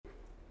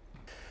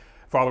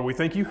Father, we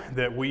thank you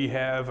that we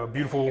have a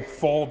beautiful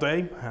fall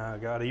day.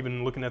 God,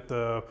 even looking at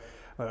the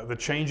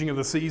changing of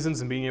the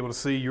seasons and being able to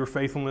see your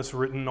faithfulness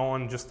written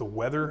on just the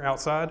weather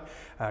outside.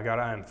 God,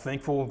 I am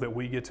thankful that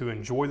we get to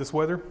enjoy this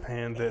weather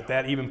and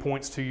that even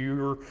points to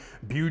your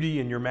beauty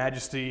and your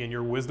majesty and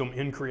your wisdom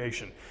in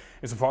creation.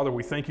 And so, Father,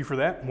 we thank you for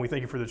that. And we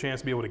thank you for the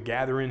chance to be able to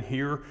gather in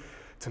here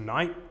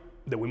tonight,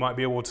 that we might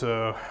be able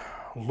to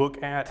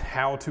look at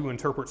how to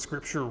interpret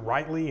Scripture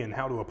rightly and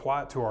how to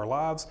apply it to our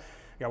lives.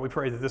 God, we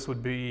pray that this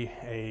would be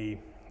a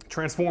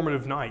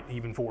transformative night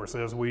even for us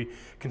as we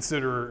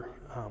consider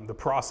the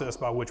process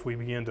by which we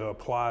begin to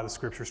apply the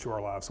Scriptures to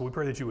our lives. So we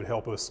pray that you would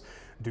help us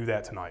do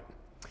that tonight.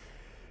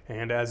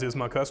 And as is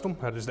my custom,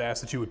 I just ask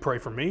that you would pray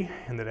for me,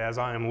 and that as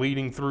I am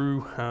leading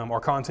through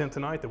our content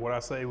tonight, that what I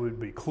say would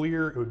be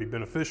clear, it would be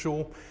beneficial,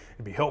 it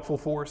would be helpful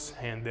for us,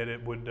 and that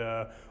it would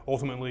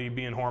ultimately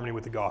be in harmony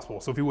with the gospel.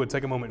 So if you would,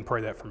 take a moment and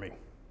pray that for me.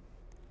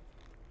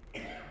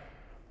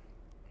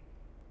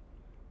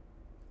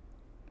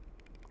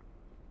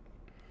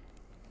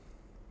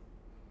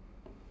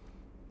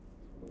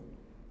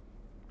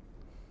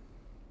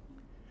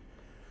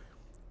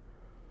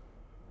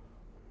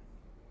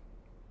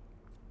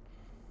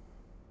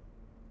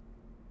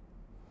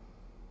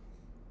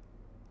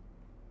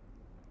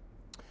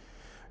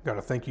 God,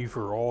 I thank you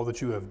for all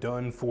that you have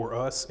done for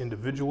us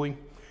individually.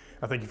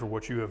 I thank you for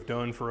what you have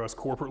done for us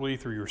corporately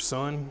through your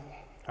Son.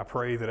 I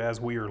pray that as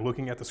we are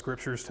looking at the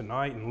Scriptures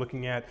tonight and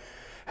looking at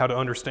how to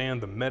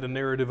understand the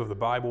meta-narrative of the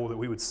Bible, that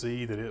we would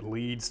see that it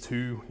leads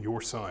to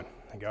your Son.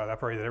 And God, I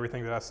pray that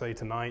everything that I say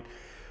tonight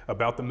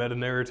about the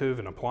meta-narrative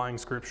and applying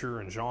Scripture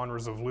and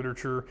genres of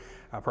literature,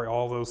 I pray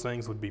all those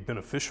things would be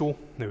beneficial,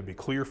 they would be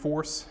clear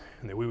for us,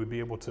 and that we would be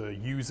able to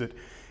use it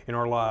in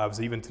our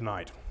lives even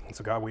tonight. And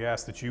so, God, we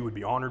ask that you would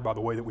be honored by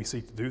the way that we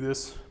seek to do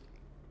this.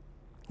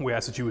 We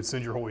ask that you would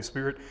send your Holy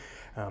Spirit,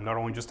 not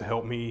only just to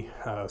help me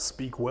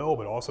speak well,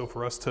 but also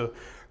for us to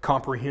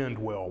comprehend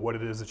well what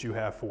it is that you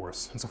have for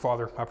us. And so,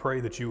 Father, I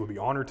pray that you would be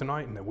honored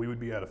tonight and that we would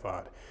be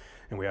edified.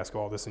 And we ask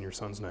all this in your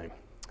Son's name.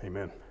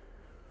 Amen.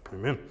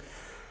 Amen.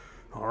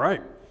 All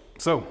right.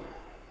 So,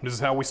 this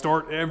is how we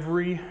start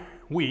every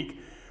week.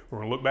 We're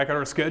going to look back at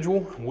our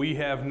schedule. We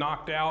have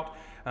knocked out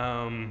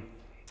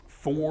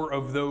 4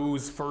 of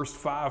those first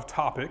 5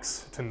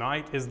 topics.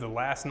 Tonight is the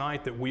last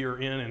night that we are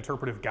in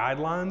interpretive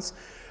guidelines.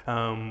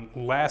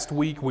 Last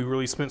week we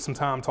really spent some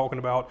time talking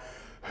about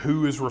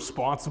who is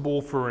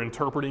responsible for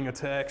interpreting a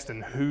text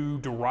and who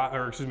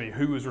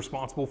is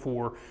responsible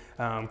for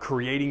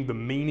creating the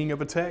meaning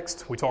of a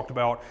text. We talked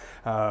about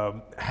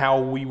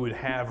how we would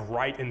have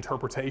right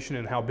interpretation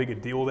and how big a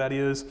deal that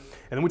is. And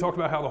then we talked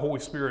about how the Holy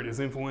Spirit is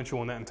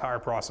influential in that entire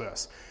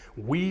process.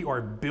 We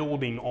are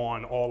building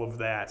on all of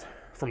that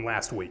from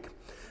last week.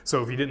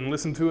 So if you didn't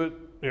listen to it,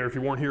 or if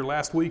you weren't here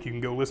last week, you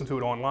can go listen to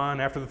it online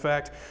after the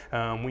fact. We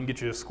can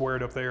get you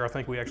squared up there. I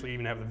think we actually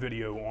even have the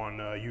video on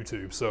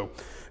YouTube. So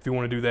if you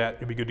want to do that,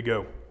 it'd be good to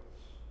go.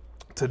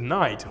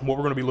 Tonight, what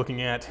we're going to be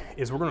looking at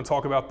is we're going to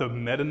talk about the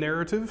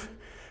metanarrative,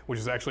 which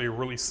is actually a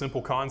really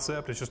simple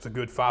concept. It's just a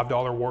good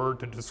 $5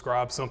 word to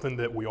describe something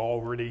that we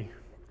already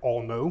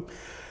all know.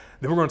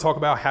 Then we're going to talk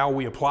about how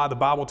we apply the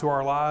Bible to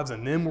our lives,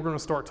 and then we're going to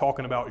start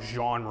talking about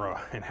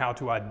genre and how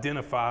to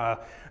identify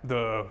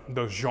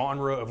the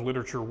genre of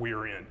literature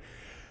we're in.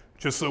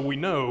 Just so we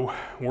know,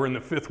 we're in the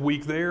 5th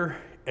week there.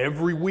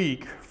 Every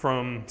week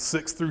from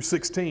 6 through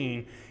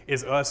 16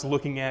 is us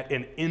looking at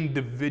an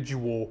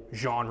individual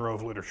genre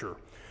of literature.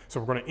 So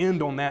we're going to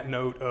end on that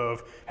note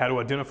of how to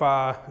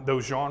identify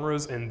those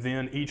genres, and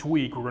then each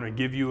week we're going to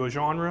give you a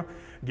genre,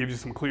 give you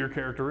some clear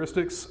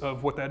characteristics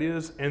of what that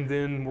is, and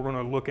then we're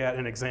going to look at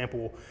an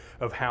example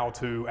of how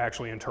to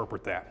actually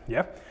interpret that.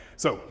 Yeah?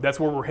 So that's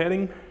where we're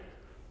heading.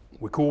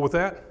 We cool with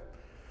that?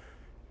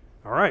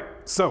 All right.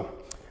 So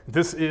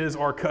this is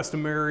our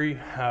customary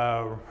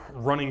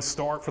running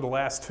start for the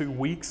last 2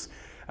 weeks.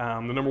 The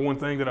number one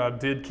thing that I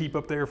did keep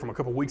up there from a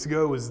couple weeks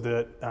ago is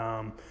that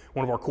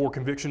one of our core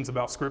convictions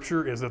about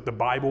Scripture is that the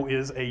Bible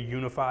is a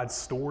unified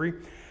story.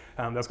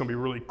 That's going to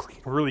be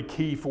really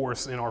key for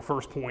us in our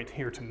first point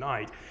here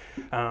tonight.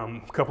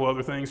 A couple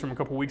other things from a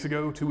couple weeks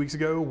ago, 2 weeks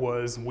ago,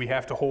 was we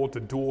have to hold to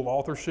dual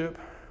authorship.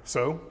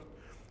 So,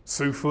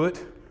 Sue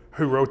Foote,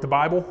 who wrote the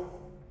Bible?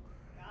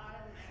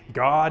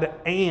 God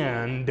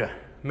and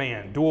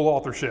man, dual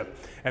authorship.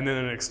 And then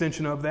an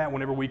extension of that,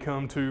 whenever we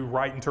come to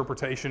right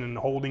interpretation and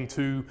holding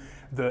to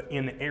the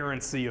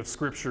inerrancy of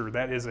Scripture,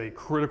 that is a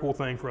critical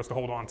thing for us to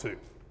hold on to.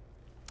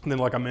 And then,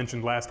 like I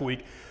mentioned last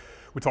week,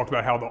 we talked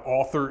about how the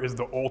author is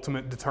the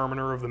ultimate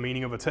determiner of the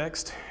meaning of a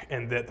text,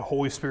 and that the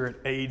Holy Spirit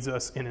aids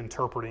us in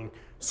interpreting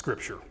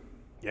Scripture.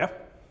 Yeah?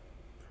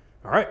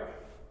 All right.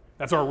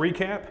 That's our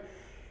recap.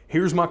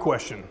 Here's my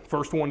question.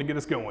 First one to get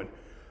us going.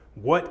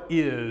 What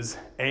is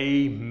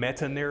a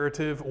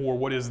meta-narrative, or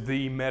what is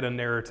the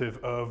meta-narrative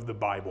of the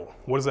Bible?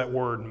 What does that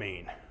word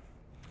mean?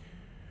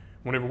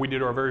 Whenever we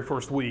did our very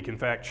first week, in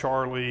fact,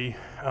 Charlie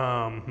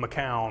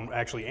McCown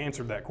actually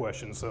answered that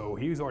question, so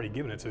he's already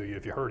given it to you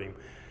if you heard him.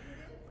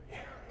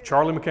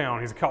 Charlie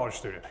McCown, he's a college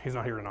student. He's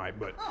not here tonight,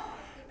 but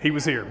he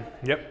was here.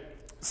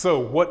 Yep. So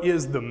what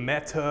is the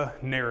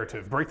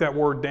meta-narrative? Break that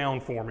word down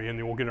for me and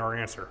then we'll get our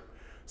answer.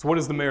 So what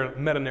is the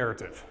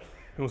meta-narrative?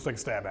 Who wants to take a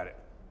stab at it?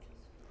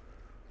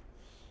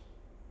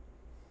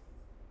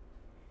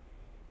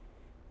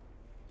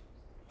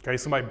 Okay,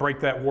 somebody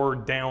break that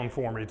word down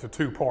for me to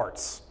two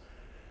parts.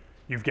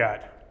 You've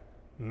got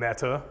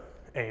meta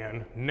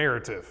and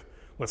narrative.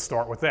 Let's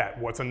start with that.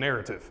 What's a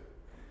narrative?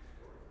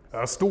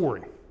 A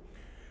story.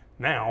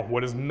 Now,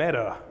 what does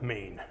meta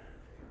mean?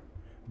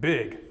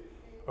 Big,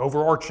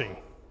 overarching.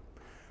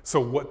 So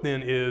what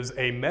then is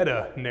a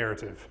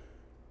meta-narrative?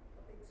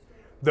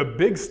 The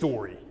big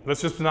story.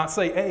 Let's just not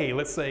say a,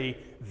 let's say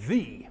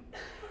the.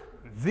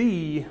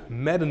 The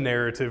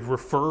meta-narrative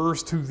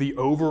refers to the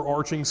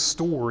overarching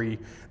story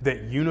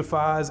that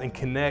unifies and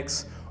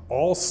connects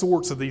all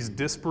sorts of these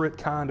disparate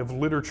kind of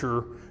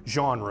literature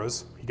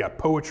genres. You got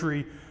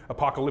poetry,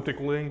 apocalyptic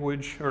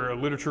language or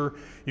literature,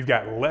 you've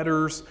got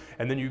letters,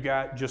 and then you've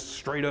got just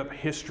straight up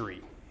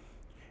history.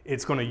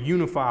 It's going to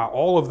unify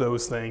all of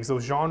those things,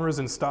 those genres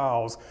and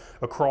styles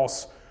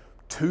across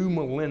 2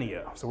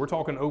 millennia. So we're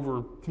talking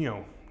over,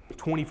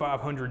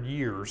 2,500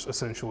 years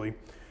essentially.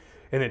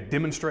 And it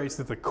demonstrates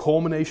that the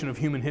culmination of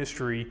human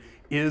history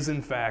is in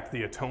fact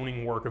the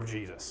atoning work of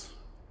Jesus.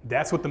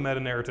 That's what the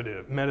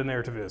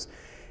meta-narrative is.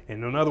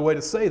 And another way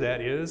to say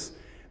that is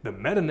the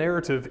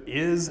meta-narrative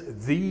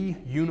is the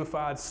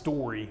unified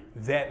story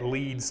that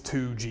leads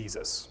to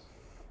Jesus.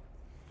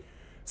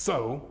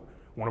 So,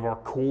 one of our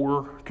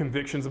core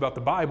convictions about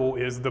the Bible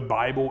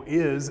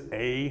is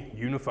a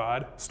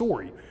unified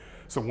story.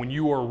 So when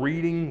you are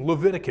reading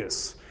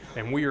Leviticus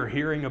and we are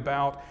hearing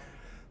about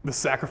the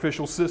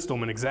sacrificial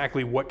system and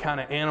exactly what kind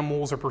of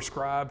animals are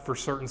prescribed for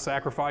certain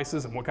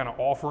sacrifices and what kind of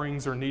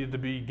offerings are needed to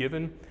be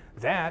given,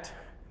 that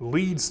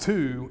leads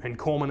to and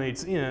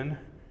culminates in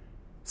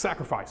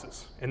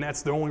sacrifices. And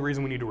that's the only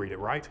reason we need to read it,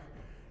 right?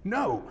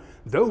 No,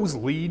 those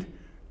lead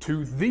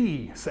to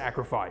the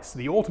sacrifice,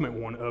 the ultimate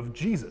one of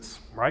Jesus,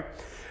 right?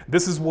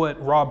 This is what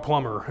Rob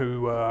Plummer,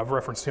 who I've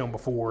referenced him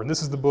before, and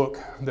this is the book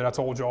that I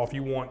told y'all if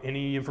you want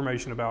any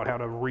information about how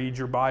to read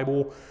your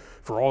Bible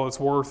for all it's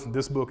worth,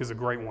 this book is a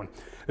great one.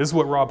 This is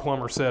what Rob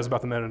Plummer says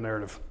about the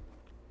meta-narrative.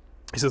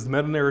 He says the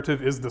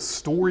meta-narrative is the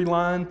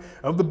storyline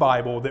of the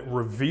Bible that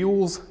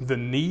reveals the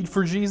need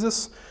for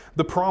Jesus,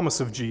 the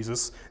promise of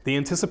Jesus, the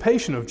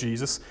anticipation of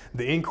Jesus,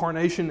 the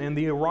incarnation and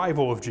the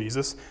arrival of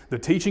Jesus, the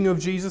teaching of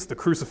Jesus, the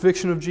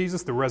crucifixion of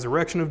Jesus, the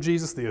resurrection of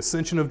Jesus, the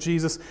ascension of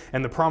Jesus,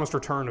 and the promised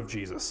return of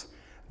Jesus.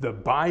 The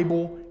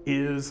Bible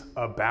is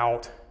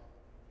about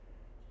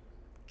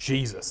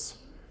Jesus,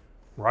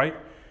 right?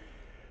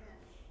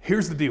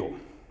 Here's the deal.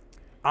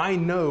 I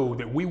know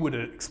that we would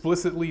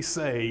explicitly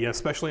say,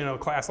 especially in a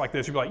class like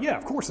this, you'd be like, yeah,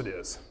 of course it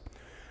is.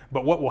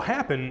 But what will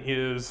happen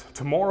is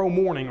tomorrow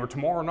morning or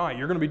tomorrow night,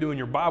 you're going to be doing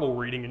your Bible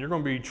reading and you're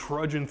going to be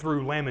trudging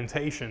through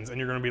Lamentations and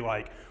you're going to be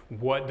like,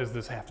 what does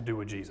this have to do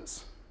with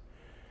Jesus?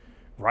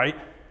 Right?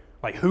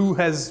 Like, who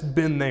has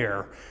been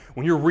there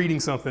when you're reading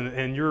something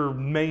and your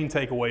main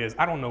takeaway is,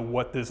 I don't know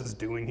what this is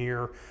doing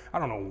here. I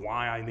don't know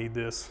why I need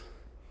this.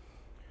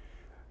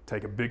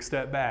 Take a big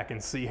step back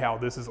and see how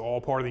this is all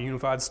part of the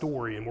unified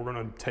story, and we're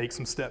going to take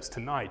some steps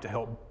tonight to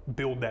help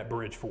build that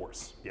bridge for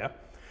us. Yeah?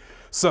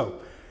 So,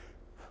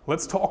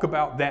 let's talk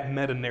about that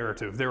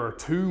meta-narrative. There are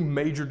 2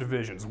 major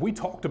divisions. We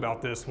talked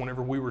about this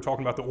whenever we were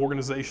talking about the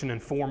organization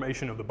and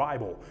formation of the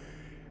Bible.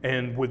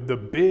 And with the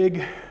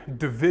big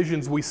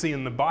divisions we see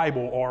in the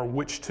Bible are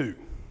which 2?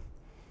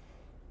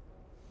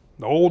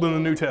 The Old and the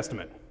New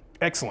Testament.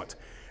 Excellent.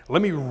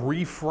 Let me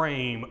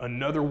reframe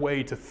another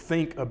way to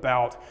think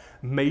about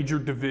major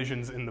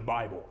divisions in the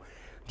Bible.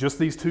 Just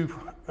these 2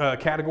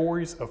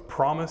 categories of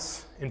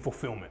promise and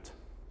fulfillment.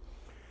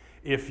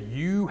 If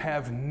you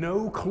have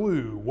no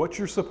clue what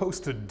you're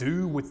supposed to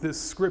do with this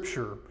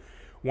scripture,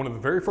 one of the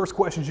very first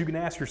questions you can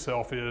ask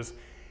yourself is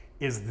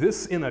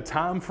this in a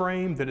time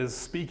frame that is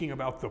speaking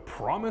about the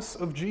promise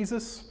of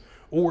Jesus,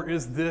 or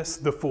is this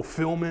the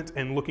fulfillment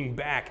and looking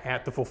back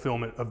at the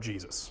fulfillment of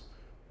Jesus?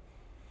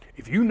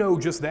 If you know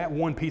just that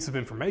one piece of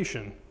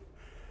information,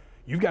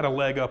 you've got a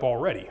leg up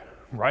already,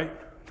 right?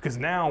 Because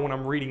now when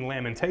I'm reading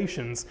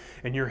Lamentations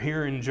and you're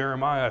hearing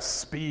Jeremiah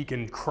speak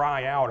and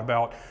cry out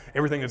about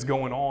everything that's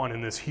going on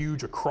in this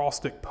huge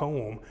acrostic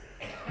poem,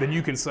 then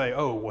you can say,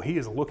 oh, well, he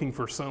is looking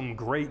for some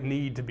great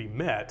need to be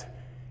met,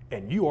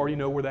 and you already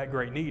know where that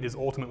great need is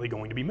ultimately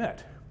going to be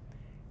met,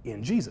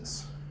 in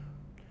Jesus.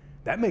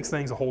 That makes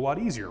things a whole lot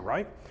easier,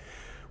 right?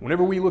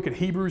 Whenever we look at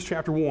Hebrews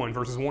chapter 1,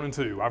 verses 1 and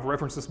 2, I've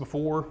referenced this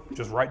before,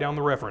 just write down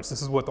the reference.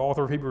 This is what the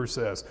author of Hebrews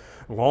says.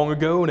 Long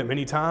ago and at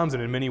many times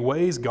and in many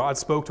ways, God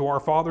spoke to our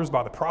fathers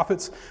by the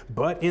prophets,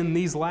 but in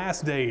these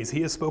last days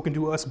he has spoken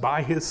to us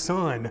by his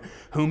Son,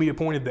 whom he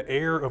appointed the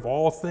heir of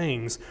all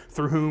things,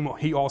 through whom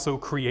he also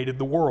created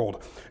the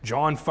world.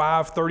 John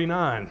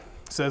 5:39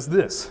 says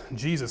this,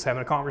 Jesus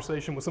having a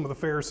conversation with some of the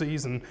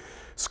Pharisees and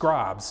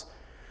scribes.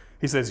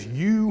 He says,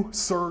 you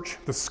search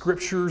the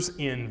scriptures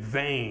in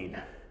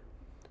vain,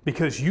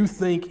 because you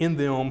think in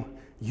them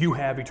you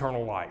have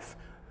eternal life.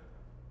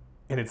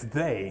 And it's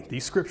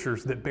these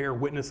scriptures, that bear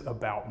witness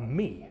about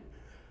me.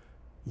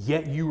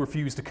 yet you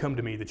refuse to come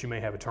to me that you may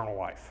have eternal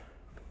life.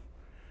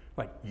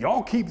 Like,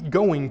 y'all keep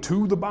going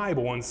to the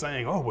Bible and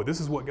saying, oh, well,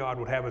 this is what God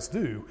would have us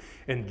do.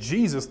 And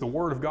Jesus, the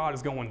Word of God,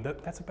 is going,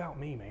 that's about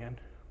me, man.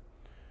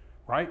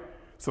 Right?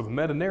 So the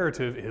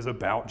meta-narrative is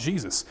about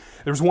Jesus.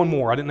 There's one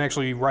more. I didn't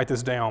actually write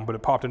this down, but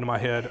it popped into my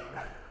head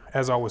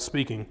as I was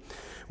speaking.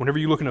 Whenever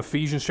you look in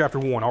Ephesians chapter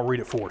 1, I'll read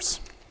it for us.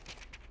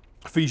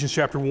 Ephesians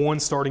chapter 1,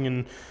 let's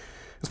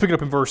pick it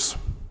up in verse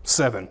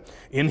 7.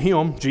 In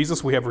him,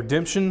 Jesus, we have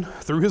redemption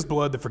through his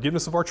blood, the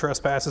forgiveness of our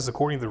trespasses,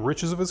 according to the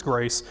riches of his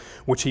grace,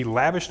 which he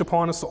lavished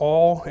upon us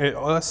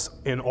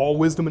in all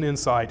wisdom and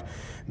insight,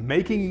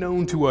 making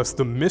known to us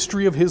the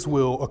mystery of his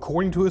will,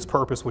 according to his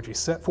purpose, which he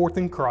set forth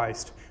in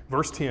Christ,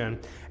 verse 10,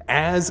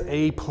 as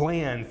a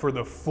plan for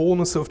the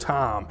fullness of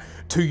time,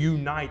 to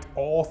unite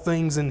all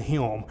things in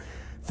him,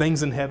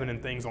 things in heaven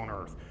and things on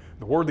earth.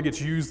 The word that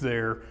gets used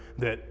there,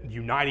 that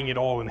uniting it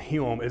all in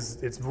him,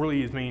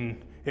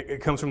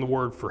 it comes from the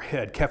word for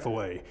head,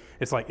 kephale.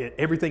 It's like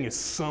everything is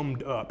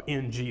summed up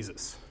in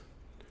Jesus.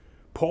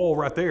 Paul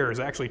right there is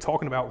actually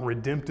talking about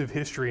redemptive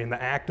history, and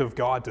the act of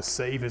God to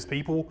save his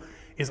people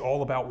is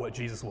all about what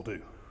Jesus will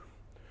do.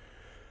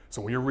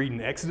 So when you're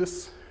reading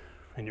Exodus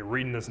and you're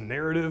reading this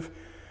narrative,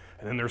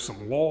 and then there's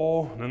some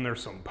law, and then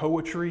there's some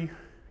poetry,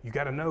 you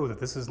got to know that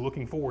this is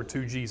looking forward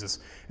to Jesus.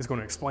 It's going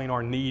to explain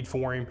our need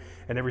for him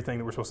and everything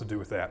that we're supposed to do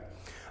with that.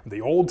 The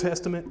Old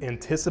Testament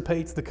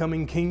anticipates the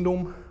coming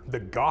kingdom. The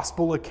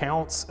gospel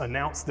accounts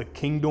announce the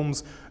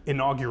kingdom's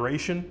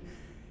inauguration.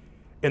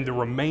 And the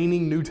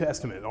remaining New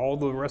Testament, all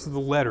the rest of the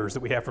letters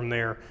that we have from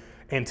there,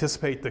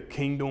 anticipate the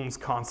kingdom's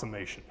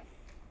consummation.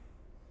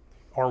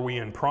 Are we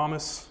in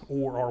promise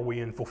or are we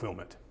in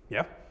fulfillment?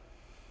 Yeah?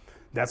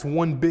 That's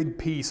one big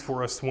piece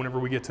for us whenever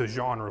we get to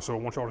genre, so I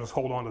want y'all to just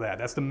hold on to that.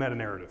 That's the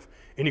meta-narrative.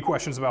 Any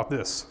questions about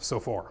this so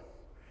far?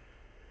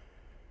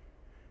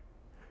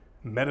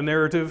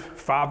 Meta-narrative,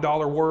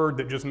 $5 word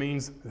that just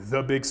means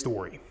the big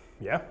story.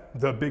 Yeah?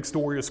 The big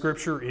story of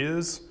Scripture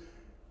is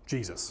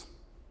Jesus,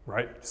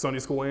 right? Sunday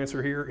school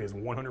answer here is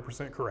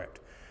 100%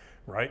 correct,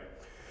 right?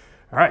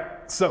 All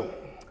right, so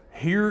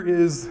here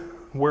is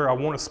where I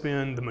want to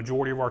spend the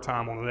majority of our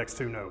time on the next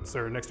two notes,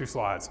 or next two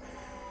slides.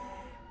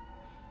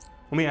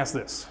 Let me ask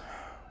this.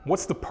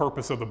 What's the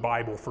purpose of the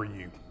Bible for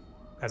you?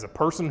 As a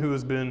person who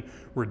has been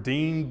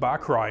redeemed by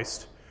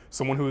Christ,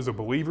 someone who is a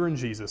believer in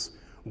Jesus,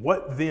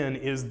 what then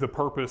is the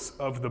purpose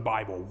of the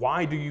Bible?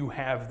 Why do you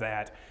have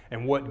that,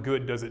 and what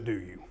good does it do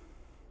you?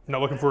 I'm not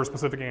looking for a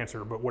specific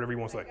answer, but whatever you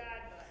want to say.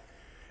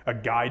 A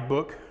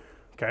guidebook.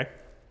 Okay.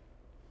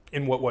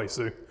 In what way,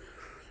 Sue?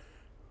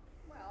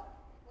 Well,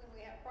 when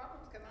we have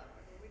problems come up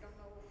and we don't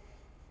know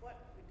what,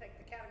 we take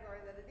the category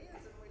that it is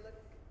and we look.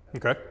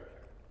 Okay.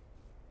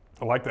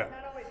 I like that. We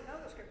not always know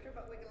the scripture,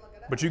 but we can look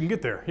it up. But you can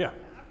get there, yeah.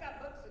 I've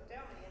got books that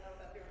tell me,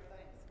 about different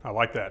things. I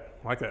like that.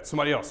 I like that.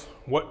 Somebody else.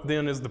 What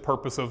then is the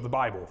purpose of the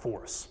Bible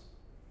for us?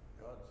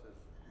 God says,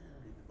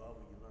 read the Bible,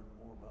 you learn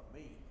more about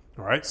me.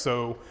 All right,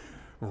 so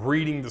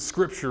reading the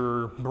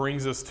scripture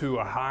brings us to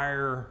a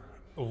higher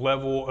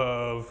level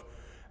of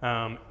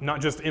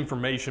not just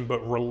information, but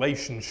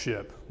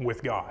relationship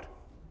with God.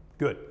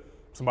 Good.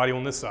 Somebody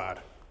on this side.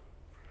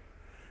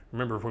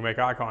 Remember, if we make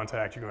eye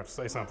contact, you're going to have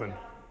to say something.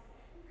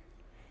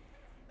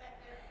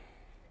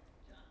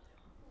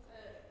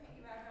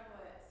 Piggyback on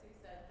what Sue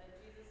said, the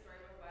Jesus story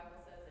of the Bible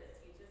says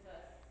it teaches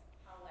us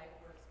how life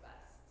works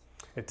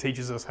best. It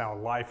teaches us how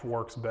life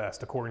works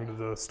best, according to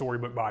the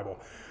Storybook Bible.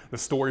 The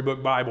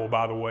Storybook Bible,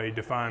 by the way,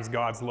 defines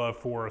God's love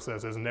for us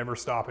as never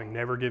stopping,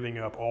 never giving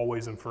up,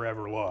 always and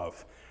forever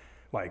love.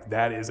 Like,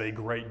 that is a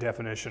great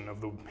definition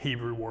of the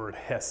Hebrew word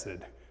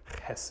hesed.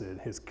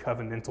 Hesed, his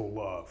covenantal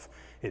love.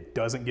 It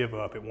doesn't give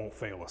up, it won't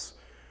fail us.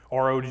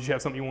 R.O., did you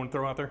have something you want to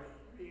throw out there?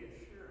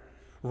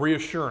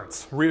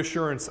 Reassurance.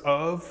 Reassurance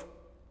of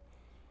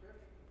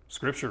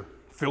Scripture.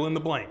 Fill in the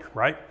blank,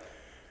 right?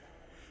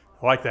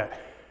 I like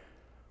that.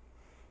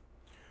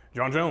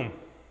 John Jones.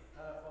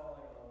 Following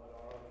on what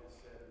Arlo just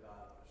said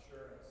about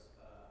assurance,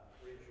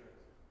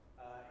 reassurance,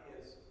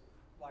 is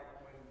like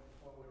when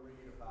we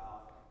read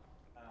about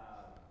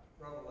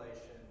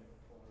Revelation,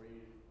 when we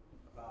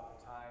read about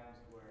the times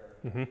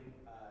where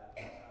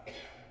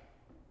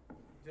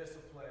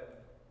discipline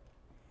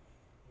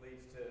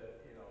leads to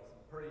some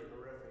pretty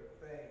horrific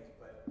things,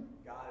 but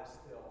God is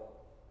still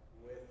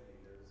with me.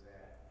 There's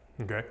that.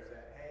 Okay. There's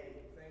that.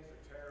 Hey, things are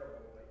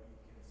terrible, but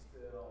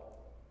you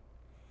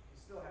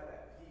still have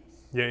that peace.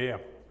 Yeah.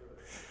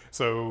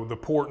 So the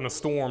port in a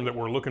storm that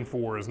we're looking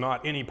for is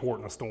not any port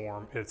in a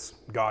storm, it's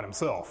God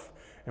himself.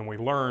 And we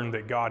learn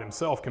that God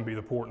himself can be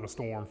the port in a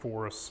storm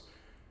for us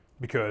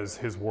because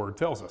his word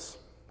tells us.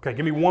 Okay,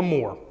 give me one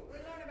more. We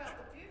learn about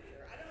the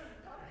future. I don't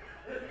know what you're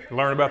talking about.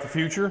 Learn about the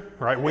future,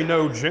 right? We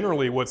know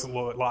generally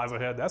what lies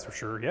ahead, that's for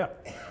sure, yeah.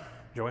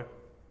 Joanne?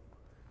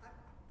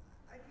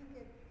 I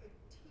think it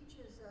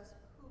teaches us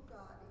who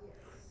God is.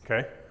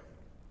 Okay.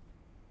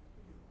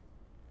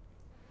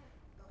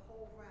 The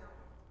whole round,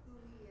 who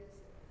he is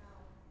and how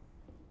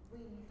we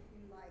need to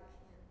be like him.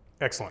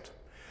 Excellent.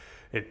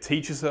 It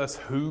teaches us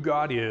who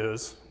God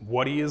is,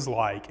 what He is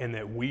like, and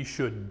that we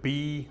should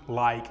be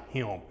like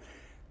Him.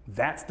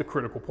 That's the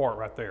critical part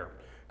right there.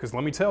 Because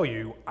let me tell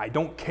you, I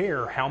don't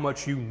care how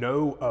much you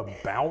know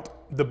about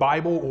the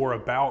Bible or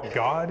about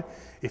God.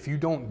 If you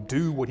don't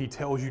do what He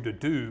tells you to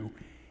do,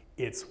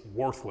 it's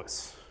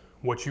worthless.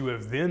 What you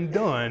have then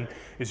done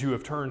is you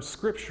have turned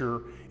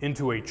Scripture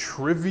into a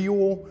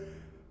trivial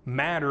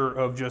matter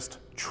of just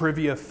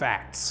trivia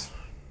facts.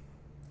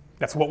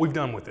 That's what we've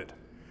done with it.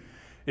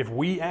 If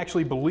we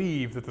actually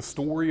believe that the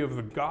story of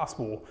the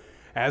gospel,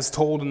 as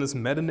told in this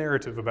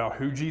meta-narrative about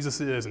who Jesus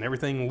is and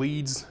everything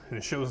leads and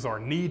it shows us our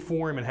need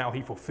for Him and how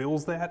He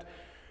fulfills that,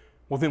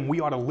 well then we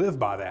ought to live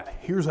by that.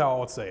 Here's how I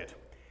would say it.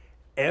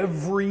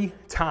 Every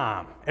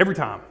time,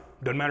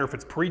 doesn't matter if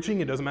it's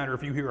preaching, it doesn't matter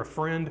if you hear a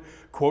friend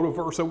quote a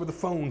verse over the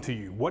phone to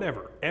you,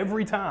 whatever.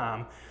 Every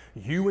time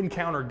you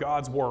encounter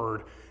God's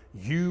Word,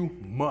 you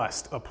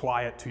must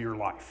apply it to your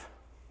life.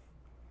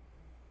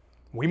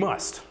 We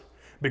must.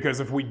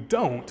 Because if we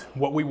don't,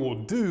 what we will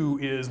do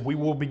is we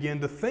will begin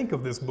to think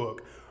of this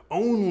book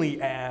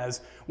only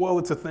as, well,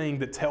 it's a thing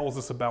that tells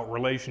us about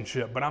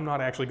relationship, but I'm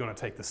not actually going to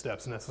take the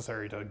steps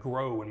necessary to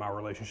grow in my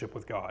relationship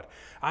with God.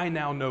 I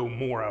now know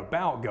more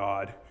about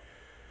God,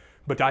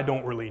 but I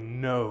don't really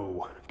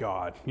know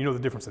God. You know the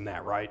difference in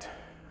that, right?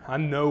 I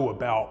know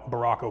about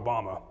Barack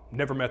Obama.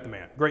 Never met the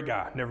man. Great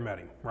guy. Never met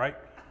him, right?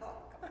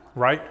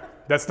 Right?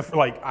 That's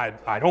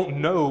I don't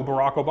know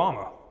Barack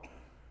Obama.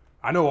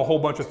 I know a whole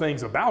bunch of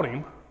things about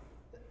him,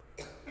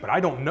 but I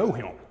don't know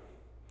him.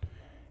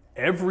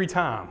 Every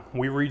time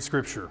we read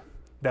Scripture,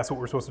 that's what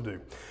we're supposed to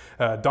do.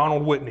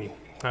 Donald Whitney,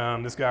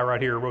 this guy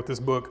right here, wrote this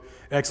book,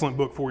 excellent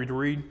book for you to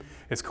read.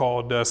 It's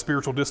called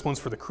Spiritual Disciplines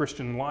for the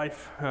Christian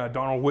Life.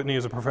 Donald Whitney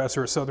is a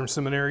professor at Southern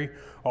Seminary,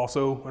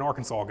 also an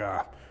Arkansas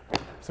guy,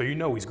 so you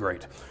know he's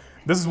great.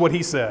 This is what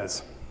he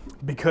says.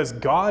 Because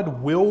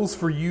God wills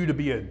for you to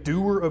be a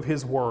doer of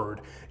His word,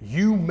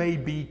 you may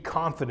be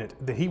confident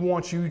that He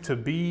wants you to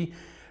be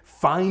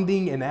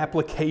finding an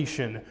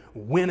application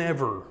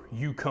whenever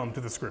you come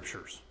to the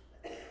Scriptures.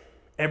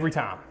 Every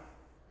time.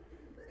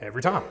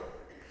 Every time.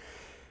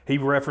 He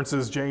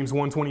references James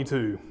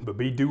 1:22, but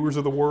be doers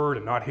of the word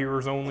and not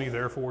hearers only,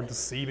 therefore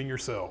deceiving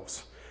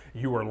yourselves.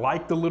 You are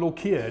like the little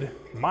kid,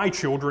 my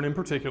children in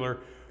particular.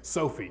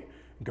 Sophie,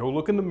 go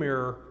look in the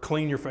mirror,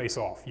 clean your face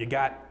off. You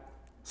got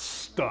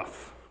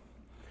stuff.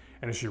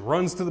 And as she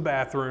runs to the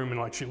bathroom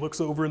and she looks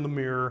over in the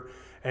mirror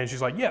and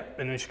she's like, yep.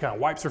 And then she kind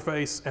of wipes her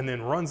face and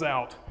then runs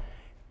out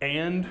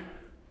and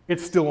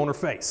it's still on her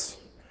face.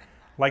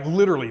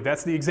 Literally,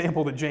 that's the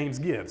example that James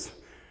gives.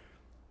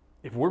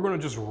 If we're going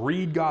to just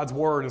read God's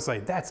word and say,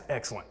 that's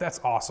excellent, that's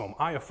awesome,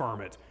 I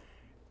affirm it,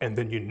 and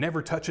then you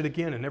never touch it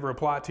again and never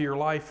apply it to your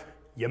life,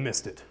 you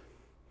missed it.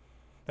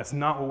 That's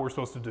not what we're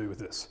supposed to do with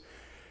this.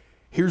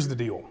 Here's the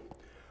deal.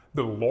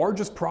 The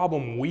largest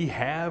problem we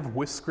have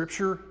with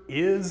Scripture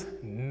is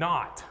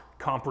not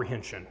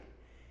comprehension,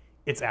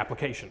 it's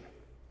application.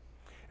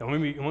 And let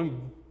me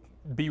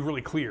be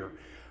really clear.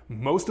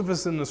 Most of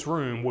us in this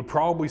room would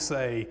probably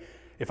say,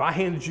 if I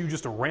handed you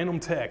just a random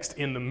text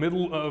in the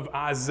middle of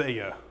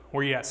Isaiah,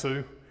 where you at,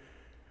 Sue?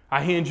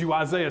 I hand you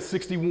Isaiah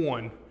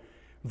 61,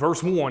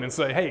 verse 1, and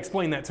say, hey,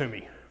 explain that to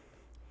me.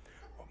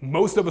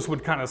 Most of us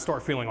would kind of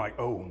start feeling like,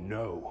 oh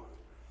no.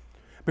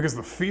 Because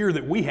the fear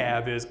that we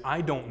have is,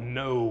 I don't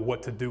know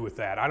what to do with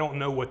that. I don't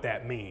know what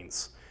that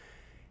means.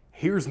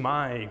 Here's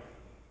my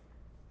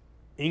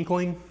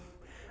inkling.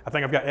 I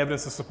think I've got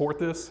evidence to support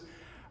this.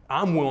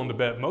 I'm willing to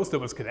bet most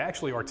of us could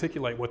actually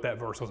articulate what that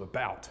verse was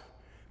about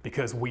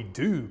because we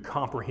do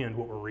comprehend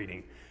what we're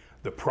reading.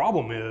 The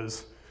problem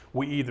is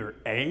we either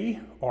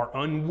A, are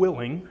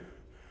unwilling,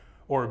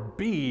 or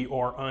B,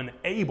 are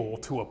unable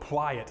to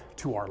apply it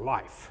to our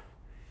life.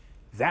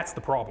 That's the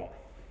problem.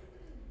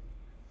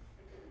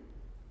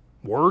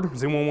 Word?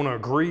 Does anyone want to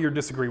agree or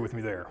disagree with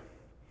me there?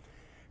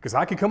 Because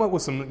I could come up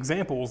with some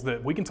examples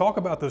that we can talk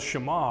about the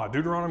Shema,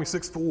 Deuteronomy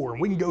 6:4,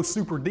 and we can go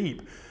super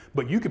deep.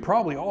 But you could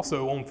probably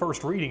also, on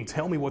first reading,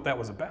 tell me what that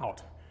was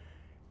about.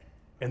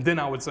 And then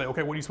I would say,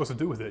 okay, what are you supposed to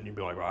do with it? And you'd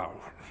be like, well,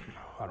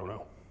 I don't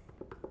know.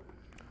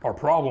 Our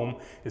problem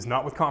is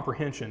not with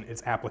comprehension,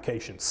 it's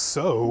application.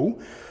 So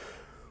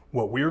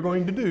what we're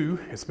going to do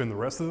is spend the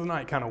rest of the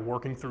night kind of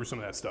working through some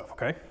of that stuff,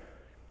 okay?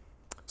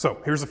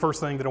 So here's the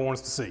first thing that I want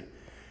us to see.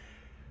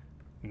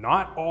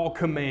 Not all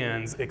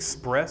commands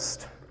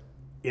expressed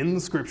in the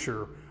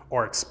Scripture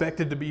are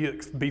expected to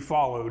be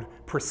followed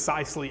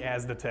precisely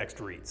as the text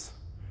reads.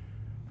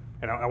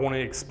 And I want to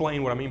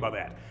explain what I mean by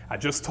that. I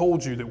just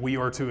told you that we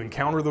are to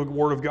encounter the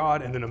Word of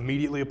God and then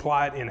immediately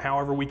apply it in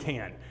however we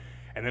can.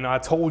 And then I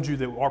told you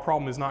that our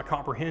problem is not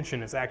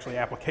comprehension, it's actually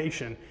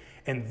application.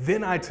 And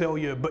then I tell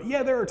you, but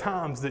yeah, there are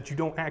times that you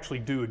don't actually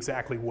do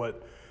exactly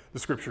what the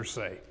Scriptures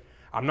say.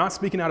 I'm not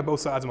speaking out of both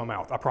sides of my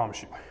mouth, I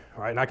promise you.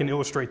 All right, and I can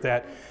illustrate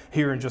that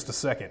here in just a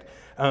second.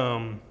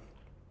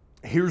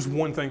 Here's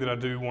one thing that I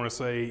do want to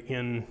say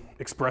in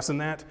expressing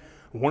that.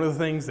 One of the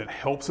things that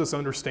helps us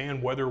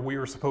understand whether we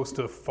are supposed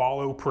to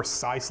follow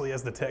precisely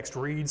as the text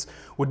reads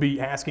would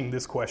be asking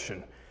this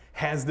question.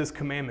 Has this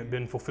commandment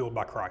been fulfilled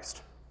by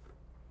Christ?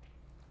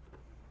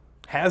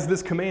 Has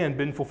this command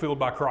been fulfilled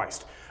by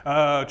Christ?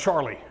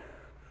 Charlie,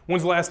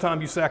 when's the last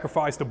time you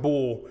sacrificed a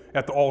bull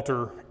at the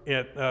altar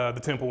at the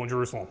temple in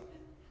Jerusalem?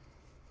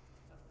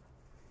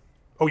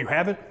 Oh, you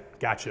haven't?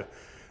 Gotcha.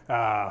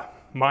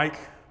 Mike,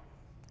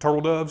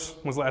 turtle doves,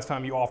 when's the last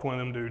time you offered one of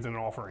them dudes in an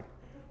offering?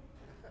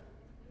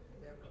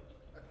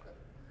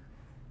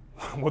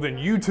 Well, then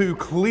you two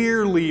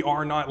clearly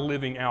are not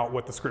living out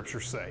what the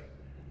scriptures say.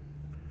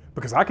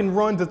 Because I can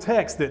run to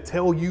texts that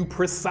tell you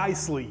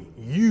precisely,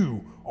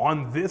 you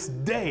on this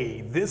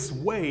day, this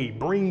way,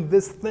 bring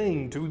this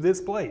thing to this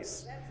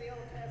place. That's the Old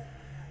Testament,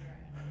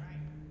 right?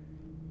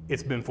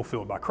 It's been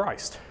fulfilled by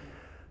Christ.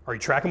 Are you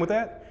tracking with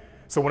that?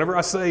 So whenever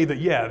I say that,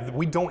 yeah,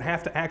 we don't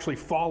have to actually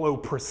follow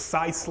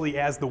precisely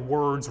as the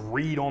words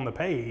read on the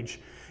page,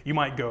 you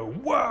might go,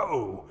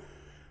 whoa!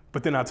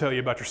 But then I tell you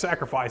about your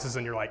sacrifices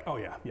and you're like, oh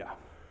yeah,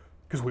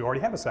 because we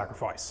already have a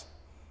sacrifice.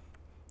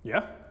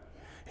 Yeah?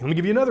 And let me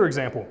give you another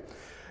example.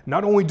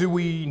 Not only do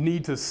we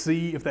need to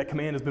see if that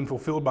command has been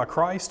fulfilled by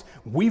Christ,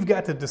 we've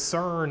got to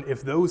discern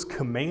if those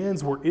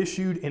commands were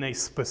issued in a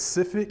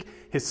specific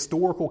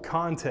historical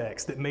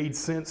context that made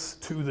sense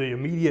to the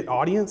immediate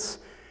audience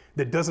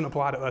that doesn't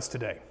apply to us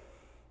today.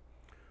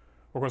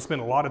 We're going to spend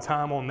a lot of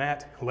time on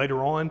that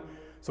later on,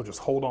 so just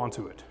hold on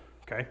to it,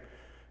 okay?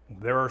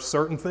 There are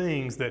certain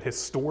things that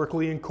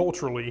historically and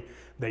culturally,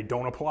 they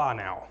don't apply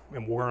now.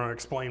 And we're going to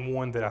explain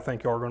one that I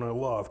think y'all are going to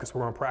love because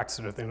we're going to practice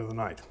it at the end of the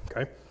night,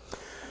 okay?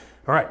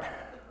 All right,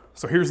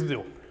 so here's the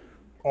deal.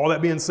 All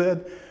that being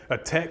said, a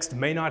text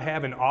may not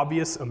have an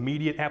obvious,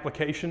 immediate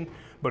application,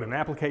 but an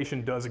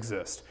application does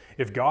exist.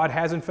 If God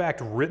has in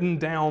fact written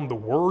down the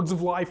words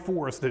of life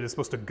for us that is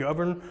supposed to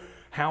govern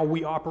how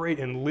we operate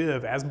and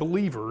live as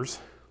believers,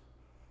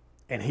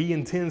 and He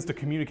intends to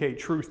communicate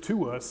truth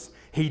to us,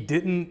 He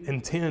didn't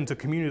intend to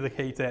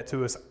communicate that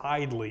to us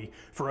idly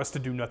for us to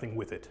do nothing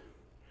with it.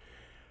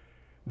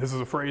 This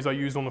is a phrase I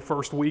used on the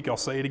first week. I'll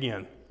say it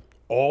again.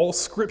 All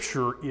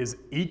Scripture is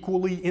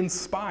equally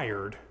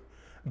inspired,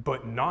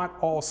 but not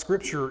all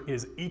Scripture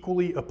is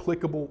equally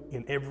applicable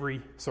in every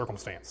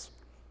circumstance.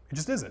 It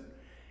just isn't.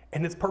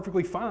 And it's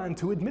perfectly fine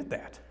to admit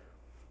that,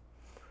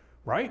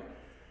 right?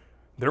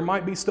 There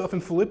might be stuff in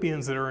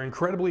Philippians that are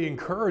incredibly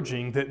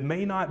encouraging that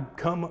may not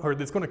come, or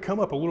that's going to come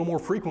up a little more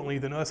frequently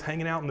than us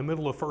hanging out in the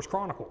middle of 1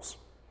 Chronicles.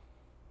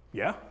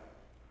 Yeah?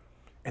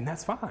 And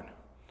that's fine.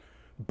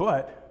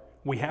 But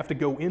we have to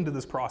go into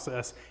this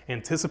process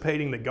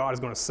anticipating that God is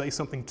going to say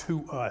something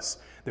to us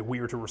that we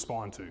are to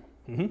respond to.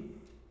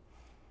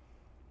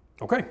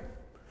 Okay.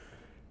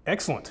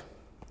 Excellent.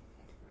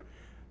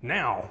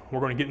 Now, we're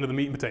going to get into the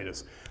meat and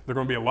potatoes. There are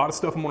going to be a lot of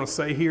stuff I'm going to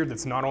say here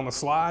that's not on the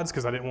slides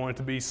because I didn't want it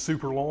to be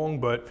super long,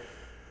 but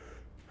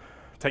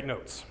take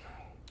notes.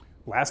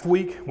 Last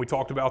week, we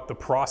talked about the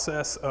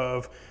process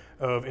of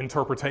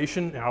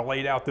interpretation, and I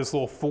laid out this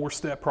little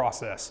 4-step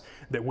process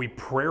that we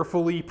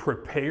prayerfully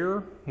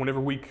prepare whenever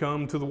we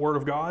come to the Word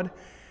of God.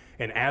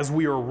 And as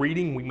we are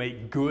reading, we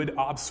make good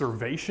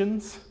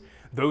observations.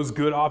 Those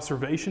good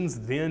observations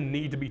then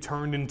need to be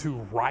turned into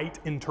right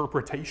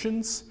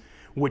interpretations,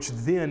 which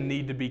then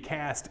need to be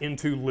cast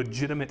into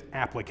legitimate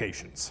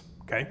applications,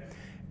 okay?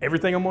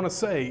 Everything I'm going to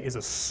say is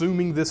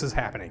assuming this is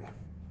happening.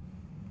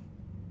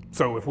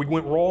 So if we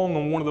went wrong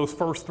on one of those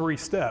first 3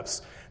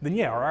 steps, then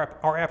yeah,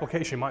 our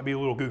application might be a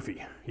little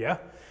goofy, yeah?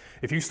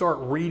 If you start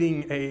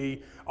reading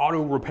a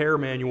auto repair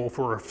manual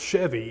for a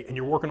Chevy and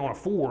you're working on a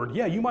Ford,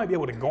 yeah, you might be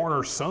able to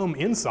garner some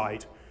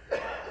insight,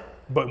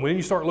 but when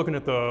you start looking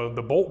at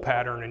the bolt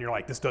pattern and you're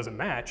like, this doesn't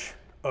match,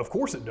 of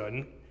course it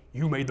doesn't.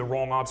 You made the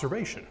wrong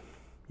observation.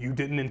 You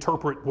didn't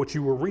interpret what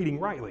you were reading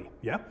rightly,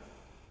 yeah?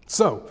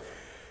 So,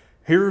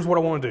 here's what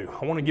I want to do.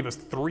 I want to give us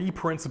 3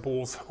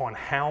 principles on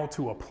how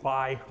to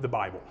apply the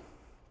Bible,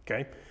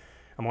 okay?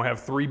 I'm going to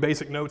have 3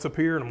 basic notes up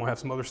here, and I'm going to have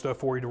some other stuff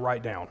for you to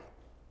write down.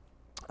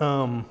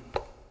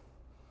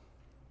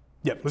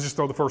 Let's just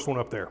throw the first one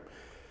up there.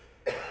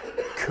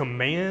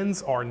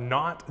 Commands are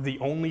not the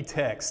only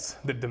texts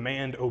that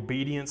demand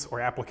obedience or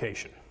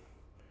application.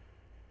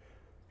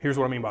 Here's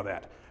what I mean by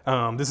that.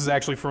 This is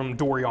actually from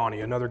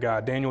Doriani, another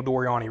guy. Daniel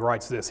Doriani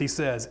writes this. He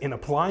says, in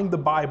applying the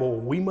Bible,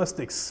 we must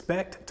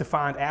expect to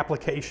find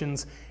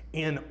applications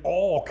in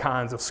all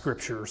kinds of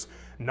scriptures,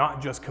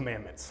 not just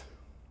commandments.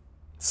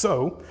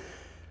 So,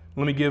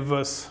 let me give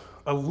us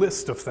a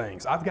list of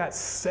things. I've got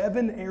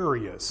 7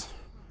 areas,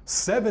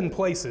 7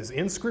 places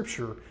in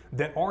Scripture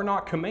that are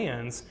not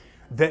commands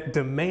that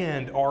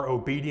demand our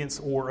obedience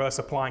or us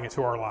applying it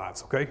to our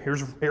lives, okay?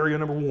 Here's area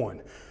number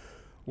 1.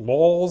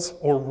 Laws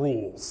or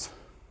rules.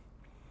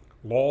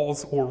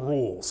 Laws or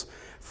rules.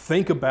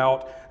 Think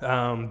about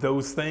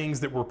those things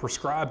that were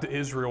prescribed to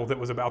Israel that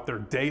was about their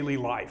daily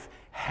life,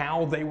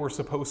 how they were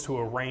supposed to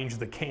arrange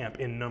the camp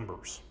in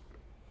numbers.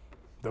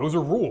 Those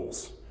are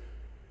rules.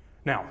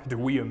 Now, do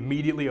we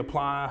immediately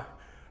apply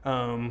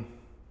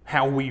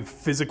how we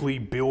physically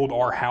build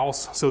our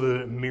house so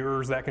that it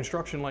mirrors that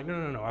construction. Like,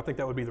 no. I think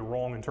that would be the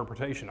wrong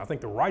interpretation. I think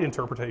the right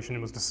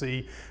interpretation was to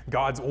see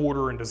God's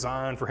order and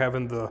design for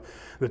having the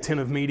tent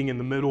of meeting in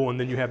the middle, and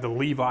then you have the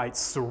Levites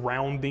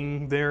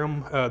surrounding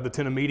them, the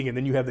tent of meeting, and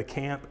then you have the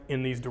camp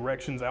in these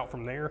directions out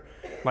from there.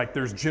 Like,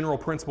 there's general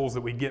principles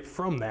that we get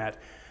from that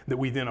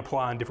we then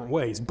apply in different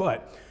ways.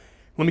 But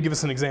let me give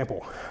us an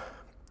example.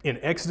 In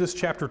Exodus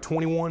chapter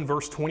 21,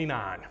 verse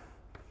 29,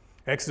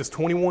 Exodus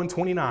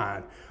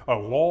 21:29, a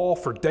law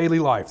for daily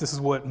life. This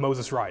is what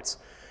Moses writes.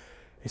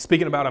 He's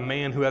speaking about a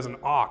man who has an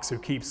ox who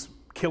keeps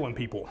killing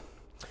people.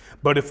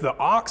 But if the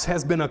ox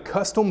has been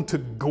accustomed to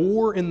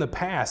gore in the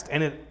past,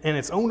 and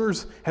its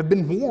owners have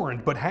been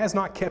warned, but has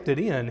not kept it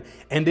in,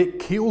 and it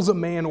kills a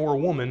man or a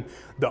woman,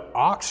 the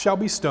ox shall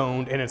be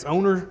stoned, and its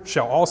owner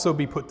shall also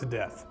be put to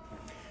death.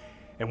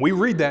 And we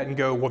read that and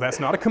go, well, that's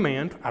not a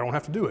command. I don't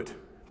have to do it.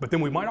 But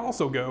then we might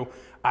also go,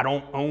 I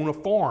don't own a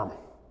farm.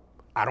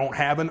 I don't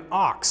have an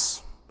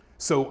ox,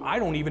 so I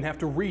don't even have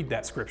to read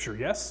that scripture,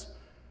 yes?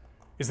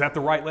 Is that the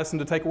right lesson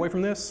to take away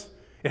from this?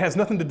 It has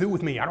nothing to do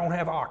with me. I don't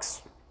have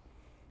ox.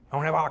 I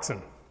don't have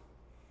oxen.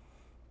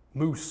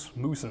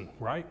 Moosin,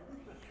 right?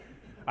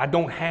 I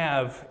don't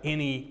have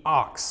any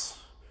ox.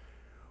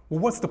 Well,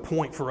 what's the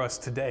point for us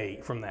today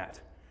from that?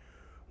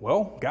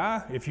 Well,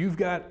 guy, if you've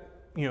got,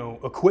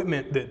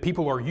 equipment that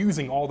people are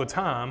using all the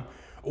time,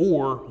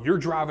 or you're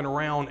driving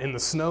around in the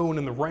snow and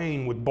in the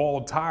rain with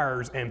bald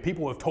tires and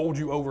people have told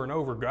you over and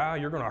over, guy,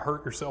 you're going to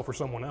hurt yourself or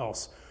someone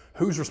else.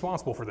 Who's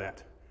responsible for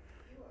that?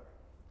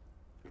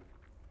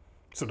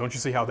 So don't you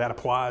see how that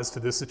applies to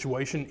this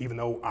situation, even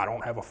though I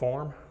don't have a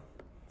farm?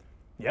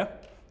 Yeah?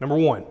 Number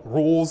one,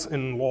 rules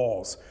and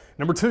laws.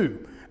 Number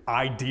two,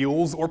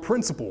 ideals or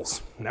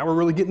principles. Now we're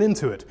really getting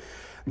into it.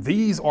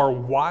 These are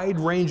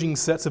wide-ranging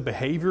sets of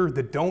behavior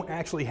that don't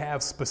actually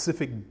have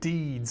specific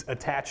deeds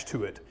attached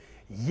to it.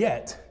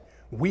 Yet,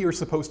 we are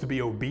supposed to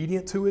be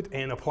obedient to it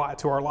and apply it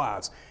to our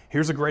lives.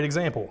 Here's a great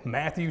example.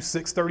 Matthew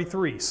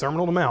 6:33, Sermon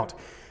on the Mount.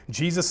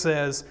 Jesus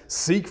says,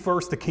 seek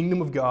first the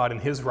kingdom of God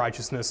and his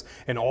righteousness,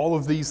 and all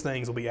of these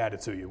things will be added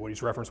to you. What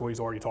he's referenced, what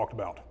he's already talked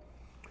about.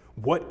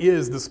 What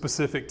is the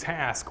specific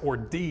task or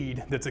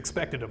deed that's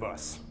expected of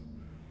us?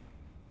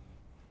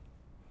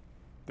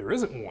 There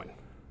isn't one.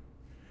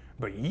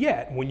 But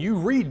yet, when you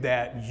read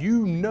that,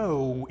 you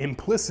know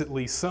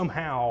implicitly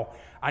somehow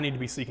I need to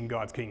be seeking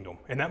God's kingdom.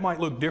 And that might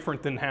look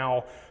different than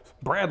how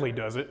Bradley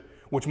does it,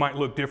 which might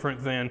look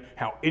different than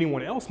how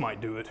anyone else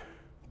might do it,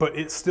 but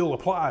it still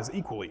applies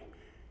equally.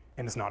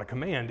 And it's not a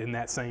command in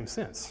that same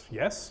sense,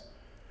 yes?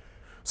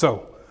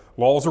 So,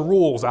 laws or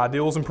rules,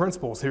 ideals and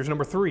principles. Here's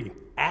number three,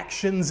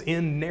 actions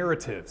in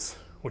narratives,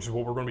 which is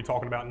what we're going to be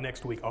talking about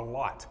next week a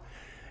lot.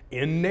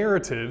 In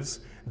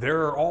narratives,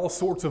 there are all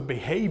sorts of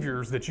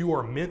behaviors that you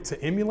are meant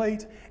to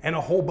emulate and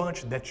a whole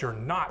bunch that you're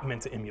not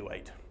meant to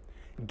emulate.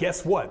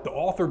 Guess what? The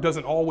author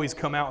doesn't always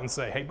come out and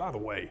say, hey, by the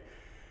way,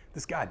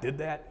 this guy did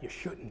that. You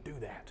shouldn't do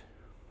that.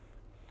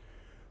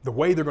 The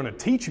way they're going to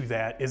teach you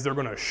that is they're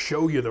going to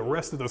show you the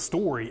rest of the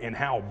story and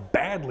how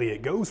badly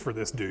it goes for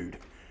this dude.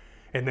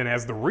 And then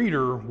as the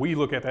reader, we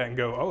look at that and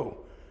go, oh,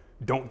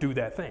 don't do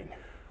that thing,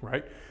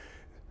 right?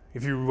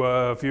 If you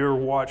ever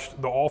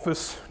watched The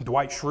Office,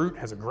 Dwight Schrute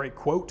has a great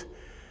quote.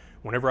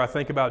 Whenever I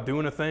think about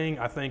doing a thing,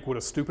 I think, would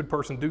a stupid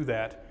person do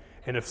that?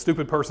 And if a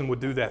stupid person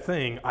would do that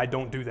thing, I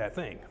don't do that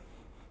thing.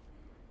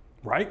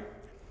 Right?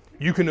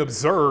 You can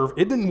observe,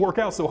 it didn't work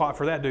out so hot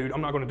for that dude,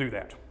 I'm not going to do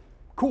that.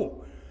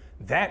 Cool.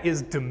 That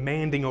is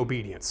demanding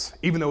obedience,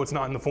 even though it's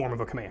not in the form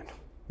of a command.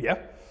 Yeah?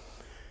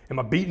 Am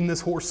I beating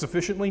this horse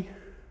sufficiently?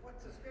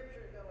 What's the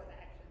scripture go with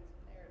actions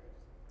and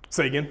narratives?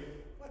 Say again.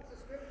 What's the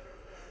scripture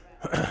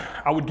go with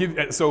that? I would give,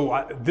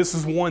 this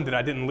is one that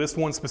I didn't list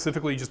one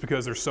specifically just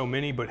because there's so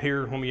many, but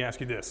here, let me ask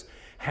you this.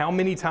 How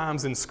many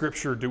times in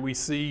Scripture do we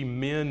see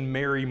men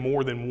marry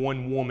more than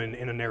one woman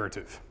in a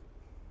narrative?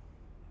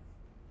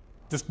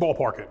 Just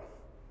ballpark it.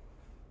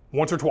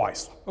 Once or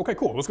twice. Okay,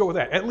 cool, let's go with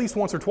that. At least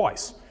once or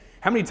twice.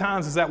 How many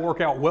times does that work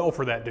out well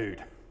for that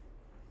dude?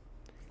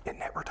 It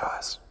never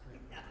does.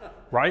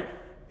 Right?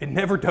 It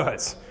never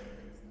does.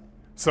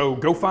 So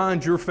go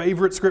find your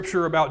favorite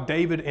scripture about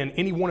David and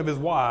any one of his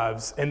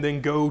wives, and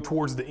then go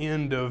towards the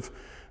end of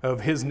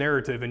his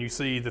narrative, and you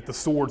see that the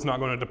sword's not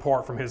going to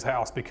depart from his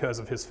house because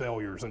of his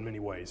failures in many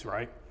ways,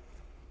 right?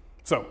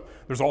 So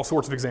there's all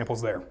sorts of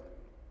examples there.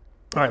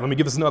 All right, let me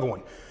give us another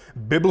one.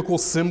 Biblical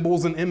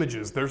symbols and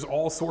images. There's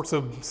all sorts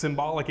of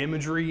symbolic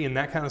imagery and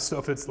that kind of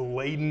stuff that's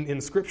laden in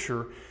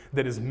Scripture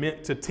that is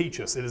meant to teach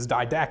us. It is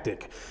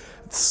didactic.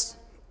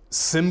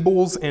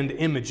 Symbols and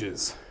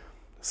images.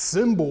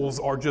 Symbols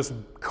are just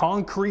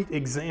concrete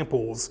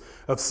examples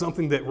of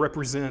something that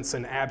represents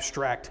an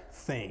abstract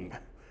thing.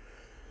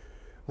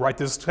 Write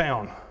this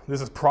down.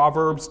 This is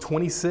Proverbs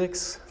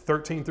 26,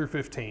 13 through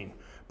 15.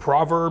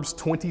 Proverbs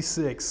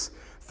 26,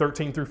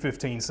 13 through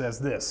 15 says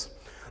this.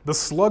 The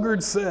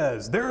sluggard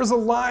says, there is a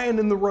lion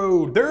in the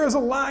road. There is a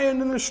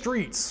lion in the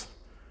streets.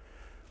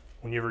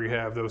 Whenever you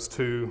have those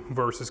two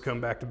verses come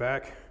back to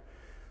back.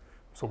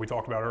 That's what we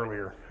talked about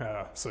earlier,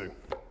 Sue.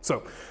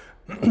 So,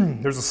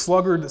 There's a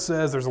sluggard that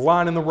says there's a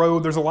lion in the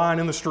road, there's a lion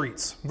in the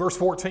streets. Verse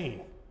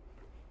 14.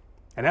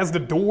 And as the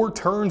door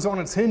turns on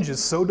its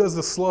hinges, so does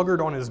the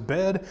sluggard on his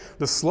bed.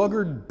 The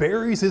sluggard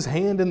buries his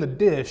hand in the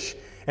dish,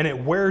 and it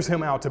wears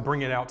him out to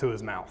bring it out to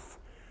his mouth.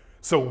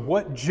 So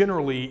what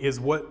generally is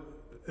what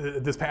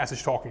this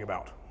passage talking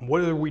about?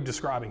 What are we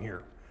describing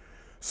here?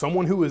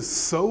 Someone who is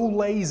so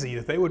lazy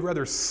that they would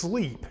rather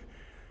sleep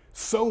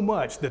so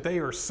much that they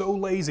are so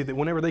lazy that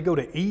whenever they go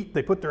to eat,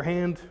 they put their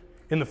hand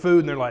in the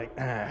food and they're like,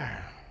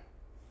 I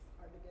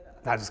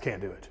just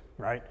can't do it,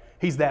 right?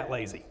 He's that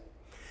lazy.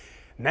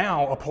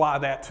 Now apply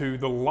that to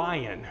the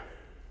lion.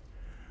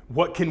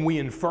 What can we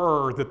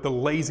infer that the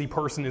lazy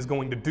person is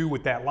going to do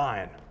with that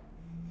lion?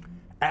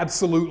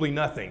 Absolutely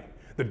nothing.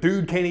 The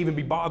dude can't even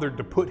be bothered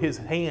to put his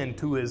hand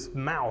to his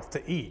mouth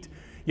to eat.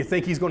 You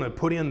think he's going to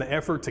put in the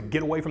effort to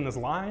get away from this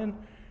lion?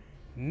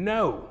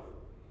 No.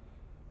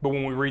 But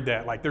when we read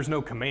that, like, there's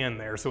no command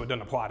there, so it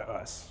doesn't apply to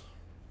us.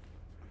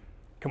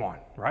 Come on,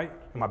 right?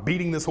 Am I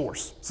beating this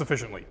horse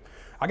sufficiently?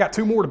 I got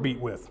 2 more to beat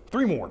with.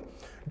 3 more.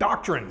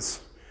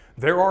 Doctrines.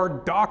 There are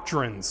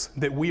doctrines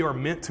that we are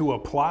meant to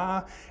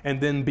apply and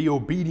then be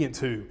obedient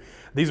to.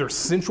 These are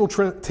central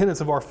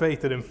tenets of our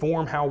faith that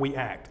inform how we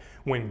act.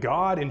 When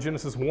God in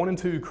Genesis 1 and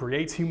 2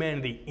 creates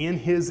humanity in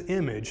his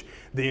image,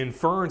 the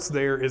inference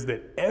there is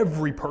that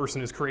every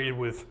person is created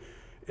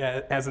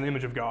as an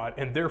image of God,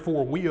 and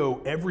therefore we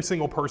owe every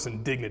single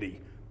person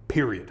dignity,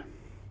 period.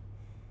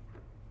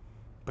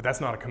 But that's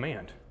not a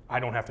command. I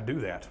don't have to do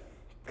that.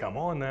 Come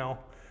on now.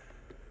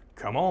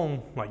 Come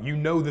on. Like, you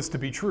know this to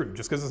be true.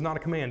 Just because it's not a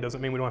command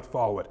doesn't mean we don't have to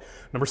follow it.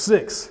 Number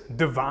 6,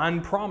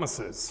 divine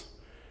promises.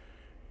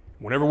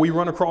 Whenever we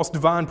run across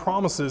divine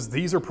promises,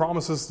 these are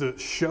promises that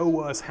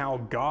show us how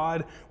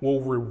God will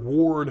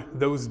reward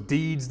those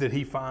deeds that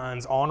he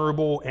finds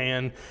honorable,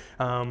 and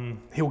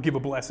he'll give a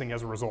blessing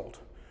as a result.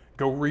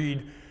 Go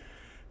read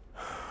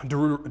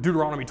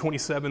Deuteronomy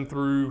 27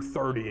 through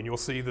 30, and you'll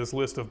see this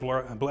list of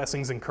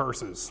blessings and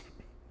curses.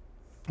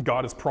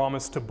 God has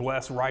promised to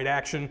bless right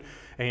action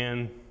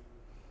and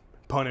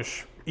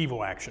punish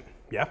evil action.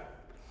 Yeah?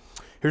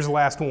 Here's the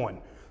last one.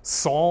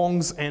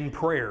 Songs and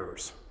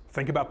prayers.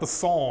 Think about the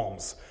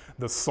Psalms.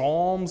 The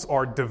Psalms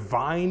are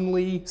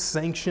divinely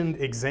sanctioned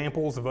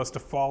examples of us to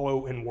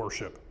follow in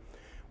worship,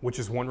 which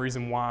is one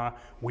reason why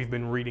we've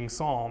been reading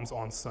Psalms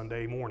on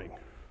Sunday morning,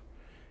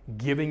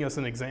 giving us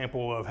an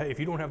example of, hey, if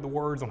you don't have the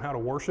words on how to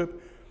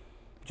worship,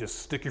 just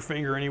stick your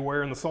finger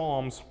anywhere in the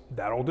Psalms.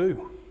 That'll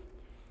do.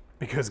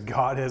 Because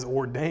God has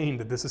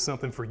ordained that this is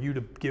something for you to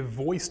give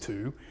voice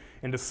to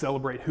and to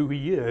celebrate who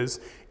he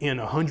is in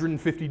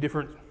 150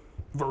 different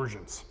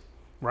versions,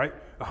 right?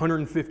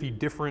 150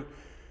 different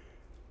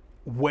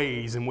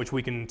ways in which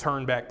we can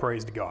turn back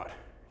praise to God.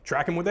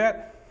 Tracking with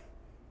that?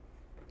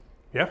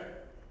 Yeah?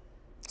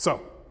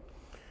 So,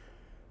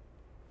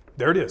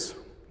 there it is.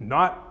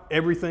 Not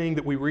everything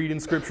that we read in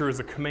Scripture is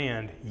a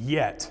command,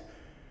 yet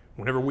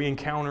whenever we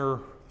encounter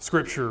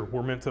Scripture,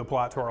 we're meant to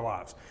apply it to our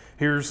lives.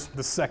 Here's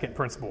the second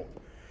principle.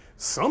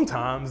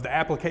 Sometimes the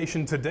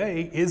application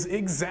today is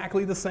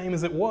exactly the same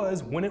as it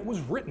was when it was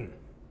written.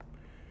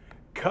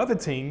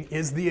 Coveting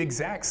is the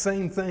exact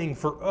same thing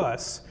for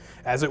us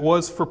as it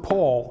was for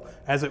Paul,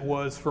 as it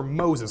was for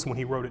Moses when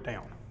he wrote it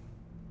down.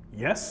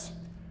 Yes?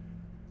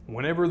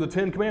 Whenever the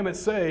 10 Commandments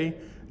say,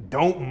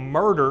 don't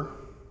murder,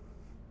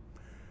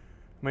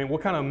 I mean,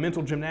 what kind of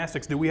mental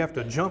gymnastics do we have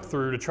to jump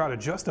through to try to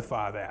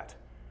justify that?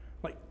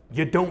 Like,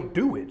 you don't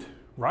do it,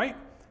 right?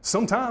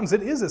 Sometimes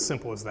it is as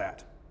simple as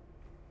that.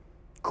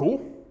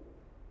 Cool?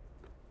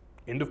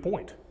 End of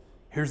point.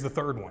 Here's the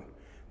third one.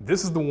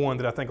 This is the one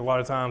that I think a lot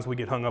of times we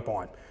get hung up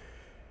on.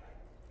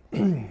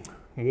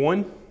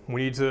 One,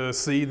 we need to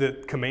see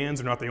that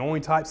commands are not the only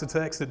types of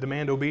text that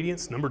demand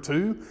obedience. Number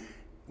 2,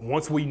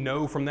 once we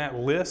know from that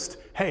list,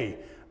 hey,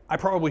 I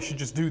probably should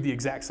just do the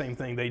exact same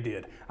thing they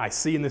did. I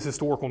see in this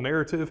historical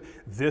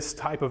narrative, this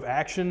type of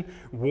action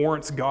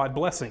warrants God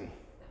blessing.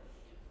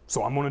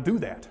 So I'm going to do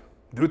that.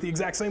 Do it the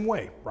exact same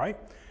way, right?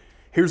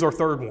 Here's our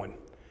third one.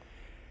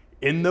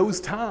 In those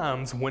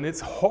times when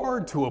it's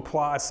hard to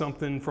apply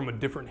something from a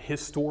different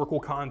historical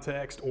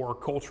context or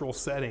cultural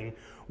setting,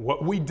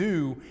 what we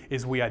do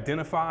is we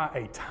identify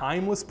a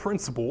timeless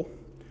principle,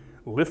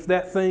 lift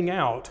that thing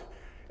out,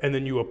 and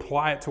then you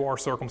apply it to our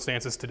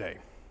circumstances today.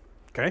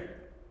 Okay?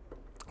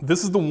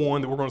 This is the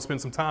one that we're going to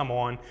spend some time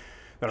on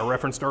that I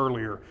referenced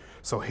earlier.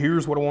 So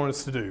here's what I want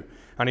us to do.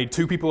 I need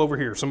 2 people over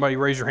here. Somebody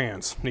raise your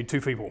hands. I need 2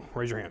 people.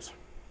 Raise your hands.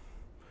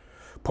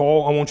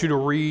 Paul, I want you to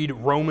read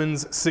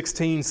Romans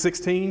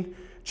 16:16.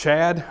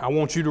 Chad, I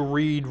want you to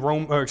read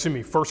 1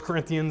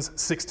 Corinthians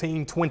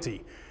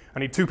 16:20. I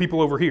need 2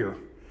 people over here.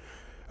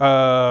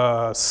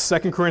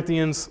 2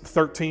 Corinthians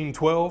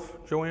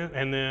 13:12, Joanne,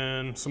 and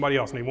then somebody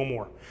else. I need 1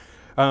 more.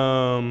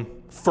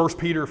 1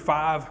 Peter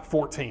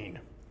 5:14.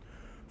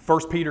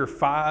 1 Peter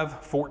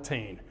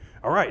 5:14.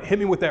 All right, hit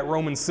me with that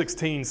Romans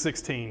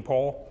 16:16,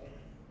 Paul.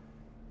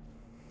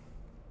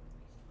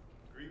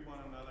 Greet one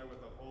another with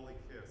a holy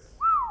kiss.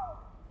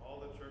 All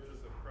the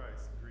churches of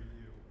Christ greet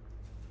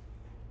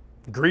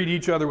you. Greet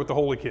each other with the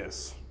holy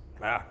kiss.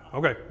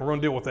 Okay, we're going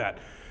to deal with that.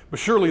 But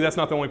surely that's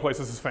not the only place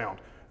this is found.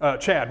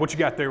 Chad, what you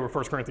got there with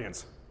 1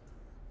 Corinthians?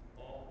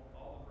 All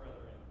the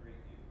brethren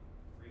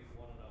greet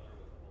one another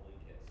with a holy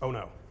kiss. Oh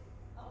no.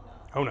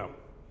 Oh no.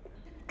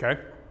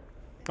 Okay.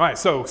 All right,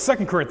 so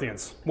 2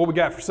 Corinthians. What we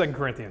got for 2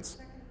 Corinthians?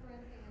 2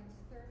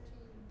 Corinthians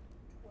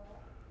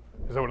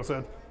 13:12. Is that what it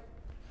said?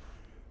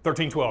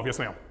 13:12, yes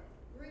ma'am.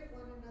 Greet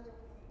one another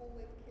with a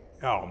holy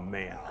kiss. Oh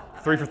man,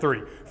 3 for 3.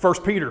 1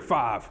 Peter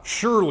 5.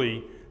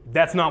 Surely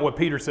that's not what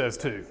Peter says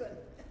too.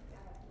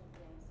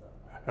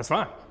 That's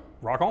fine.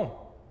 Rock on. 5:13.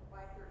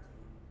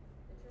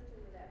 The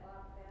churches of that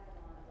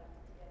Babylon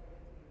elected together with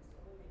you,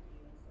 saluted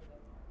you, and so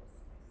does Marcus.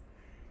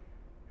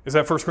 Is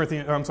that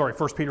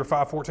 1 Peter 5:14?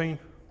 Oh, 13.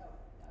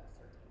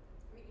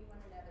 Greeting one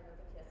another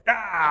with a kiss.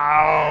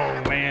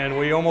 Oh man,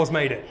 we almost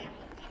made it.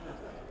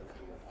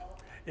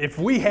 If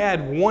we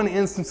had one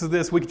instance of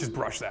this, we could just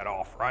brush that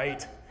off,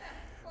 right?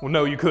 Well,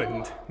 no, you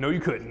couldn't. No, you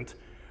couldn't.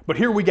 But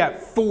here we got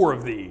 4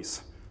 of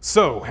these.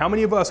 So, how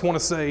many of us want to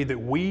say that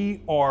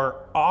we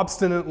are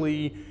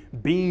obstinately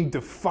being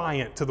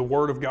defiant to the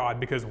Word of God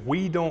because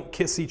we don't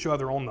kiss each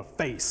other on the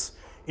face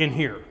in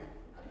here?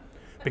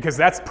 Because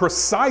that's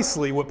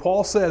precisely what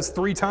Paul says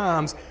 3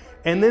 times,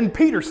 and then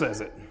Peter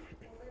says it.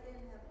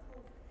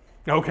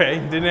 Okay,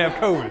 didn't have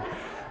COVID,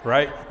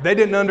 right? They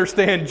didn't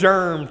understand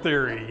germ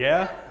theory,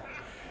 yeah?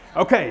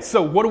 Okay,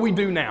 so what do we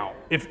do now?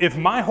 If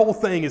my whole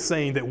thing is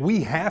saying that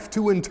we have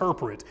to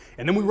interpret,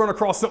 and then we run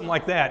across something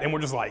like that, and we're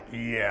just like,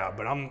 yeah,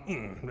 but I'm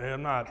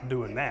not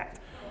doing that.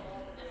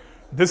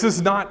 This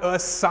is not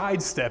us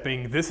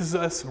sidestepping. This is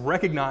us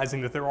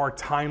recognizing that there are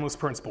timeless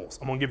principles.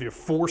 I'm going to give you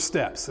 4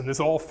 steps, and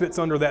this all fits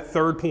under that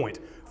 3rd point.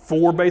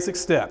 4 basic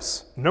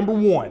steps. Number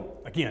 1,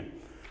 again,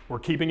 we're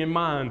keeping in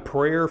mind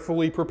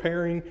prayerfully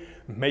preparing,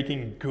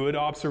 making good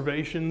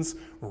observations,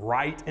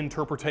 right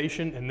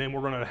interpretation, and then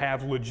we're going to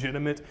have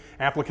legitimate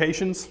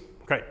applications.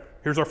 Okay,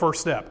 here's our first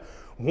step.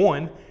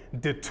 1,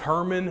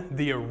 determine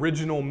the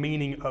original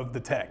meaning of the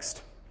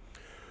text.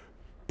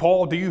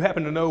 Paul, do you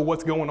happen to know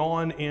what's going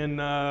on in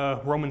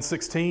Romans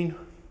 16?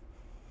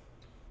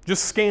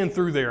 Just scan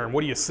through there, and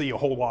what do you see a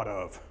whole lot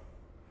of?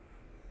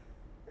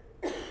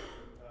 He's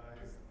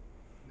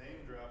name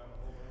dropping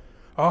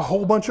A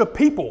whole bunch of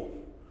people.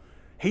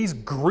 He's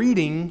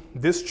greeting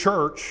this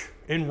church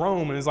in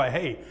Rome and is like,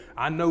 hey,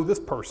 I know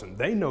this person.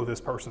 They know this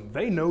person.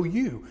 They know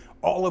you.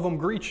 All of them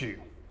greet you.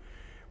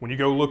 When you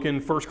go look in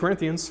 1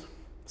 Corinthians,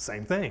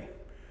 same thing.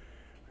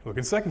 Look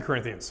in 2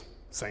 Corinthians,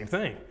 same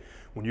thing.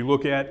 When you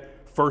look at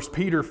 1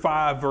 Peter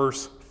 5,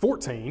 verse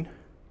 14,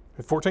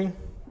 14?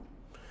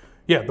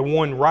 Yeah, the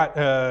one right,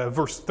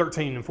 verse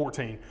 13 and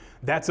 14.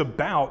 That's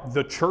about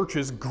the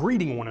churches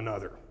greeting one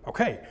another.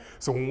 Okay,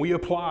 so when we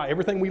apply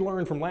everything we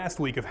learned from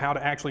last week of how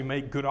to actually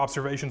make good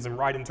observations and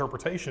right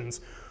interpretations,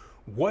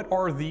 what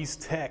are these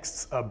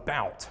texts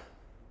about?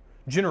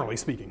 Generally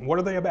speaking, what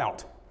are they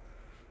about?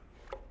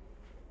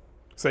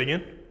 Say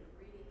again?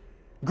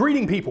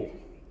 Greeting people.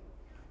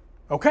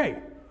 Okay,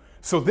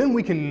 so then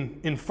we can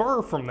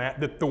infer from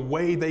that the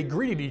way they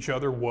greeted each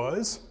other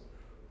was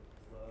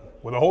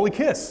with a holy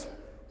kiss.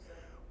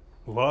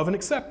 Love and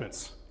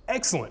acceptance.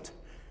 Excellent.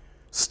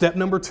 Step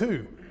number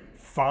 2,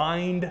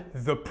 find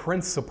the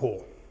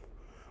principle.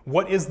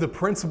 What is the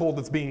principle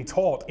that's being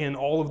taught in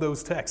all of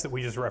those texts that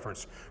we just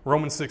referenced?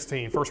 Romans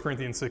 16, 1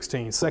 Corinthians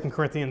 16, 2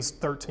 Corinthians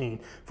 13,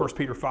 1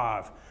 Peter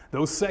 5.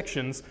 Those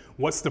sections,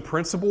 what's the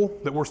principle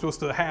that we're supposed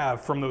to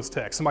have from those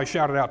texts? Somebody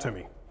shout it out to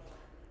me.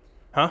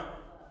 Huh?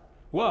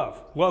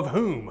 Love. Love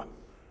whom?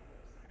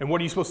 And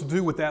what are you supposed to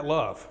do with that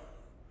love?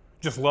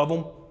 Just love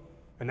them?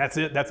 And that's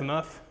it? That's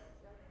enough?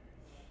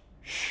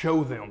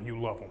 Show them you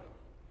love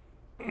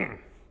them.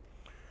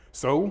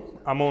 So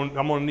I'm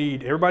gonna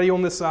need everybody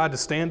on this side to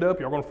stand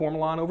up. Y'all gonna form a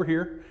line over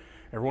here.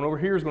 Everyone over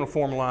here is gonna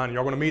form a line.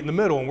 Y'all gonna meet in the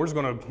middle, and we're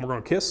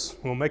gonna kiss.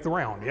 We'll make the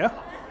round. Yeah.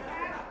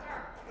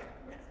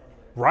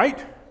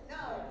 Right?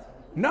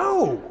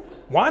 No.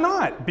 Why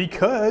not?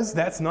 Because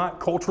that's not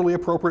culturally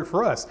appropriate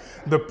for us.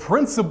 The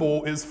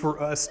principle is for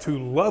us to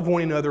love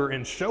one another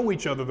and show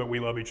each other that we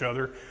love each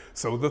other.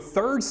 So the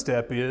 3rd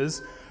step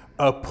is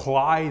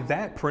apply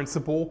that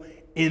principle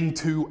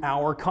into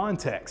our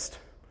context.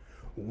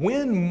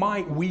 When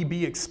might we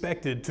be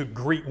expected to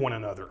greet one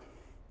another?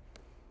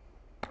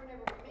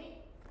 Whenever we meet,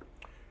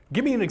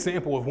 Give me an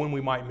example of when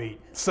we might meet.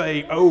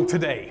 Say,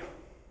 today.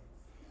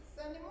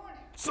 Sunday morning.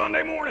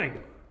 Sunday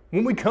morning.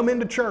 When we come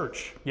into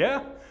church.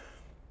 Yeah?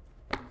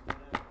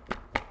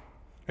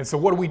 And so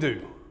what do we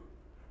do?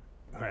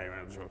 Was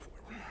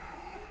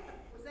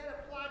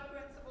that applied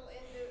principle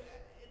into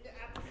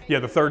application? Yeah,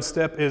 the 3rd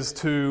step is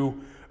to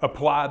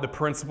apply the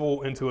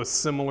principle into a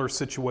similar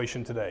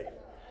situation today.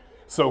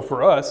 So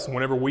for us,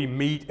 whenever we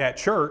meet at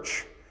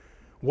church,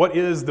 what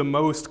is the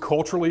most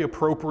culturally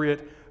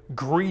appropriate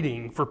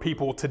greeting for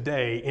people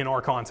today in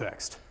our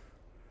context?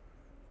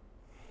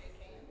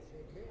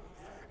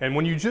 And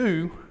when you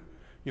do,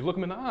 you look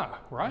them in the eye,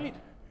 right?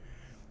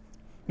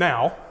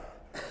 Now,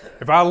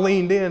 if I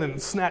leaned in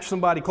and snatched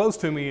somebody close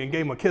to me and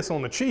gave them a kiss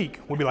on the cheek,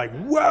 we'd be like,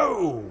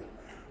 whoa,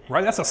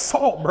 right? That's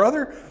assault,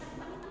 brother.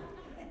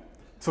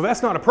 So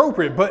that's not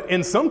appropriate, but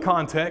in some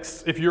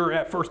contexts, if you're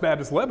at First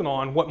Baptist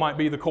Lebanon, what might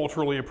be the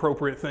culturally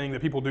appropriate thing that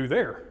people do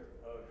there?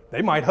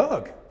 They might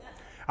hug.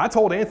 I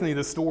told Anthony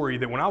this story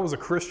that when I was a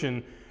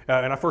Christian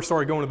and I first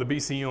started going to the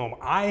BCM,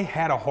 I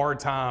had a hard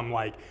time,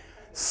 like,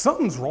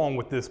 something's wrong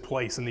with this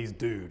place and these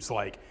dudes.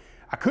 Like,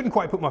 I couldn't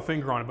quite put my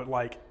finger on it, but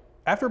like,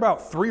 after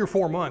about 3 or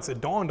 4 months, it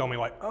dawned on me,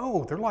 like,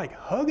 oh, they're like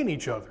hugging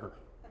each other.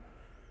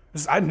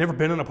 I'd never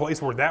been in a place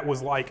where that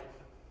was like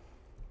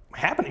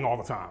happening all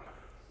the time.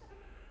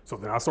 So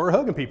then I started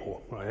hugging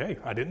people. Like, hey,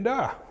 I didn't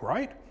die,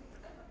 right?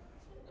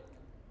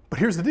 But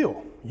here's the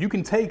deal. You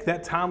can take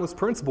that timeless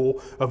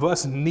principle of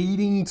us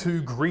needing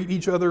to greet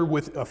each other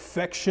with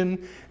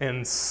affection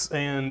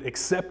and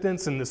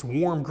acceptance and this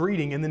warm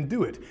greeting and then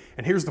do it.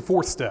 And here's the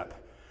 4th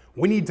step.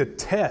 We need to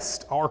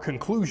test our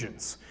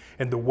conclusions.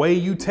 And the way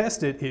you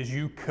test it is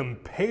you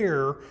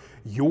compare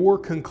your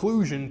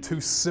conclusion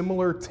to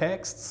similar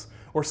texts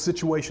or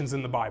situations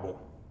in the Bible.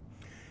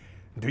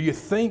 Do you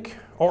think,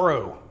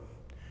 RO,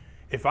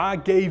 if I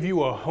gave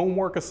you a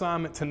homework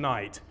assignment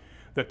tonight,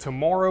 that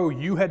tomorrow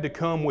you had to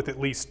come with at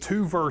least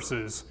 2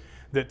 verses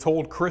that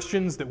told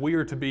Christians that we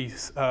are to be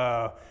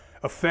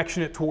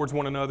affectionate towards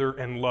one another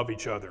and love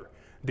each other,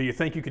 do you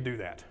think you could do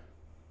that?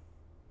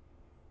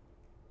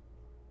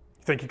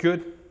 You think you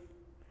could?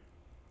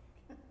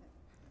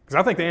 Because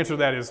I think the answer to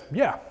that is,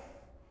 yeah.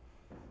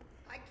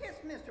 I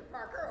kissed Mr.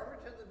 Parker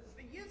over to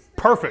the youth center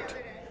Perfect. the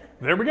other day.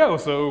 There we go.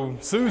 So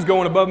Sue's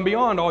going above and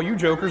beyond all you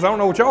jokers. I don't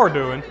know what y'all are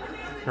doing,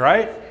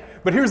 right?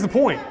 But here's the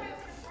point.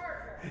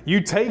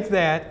 You take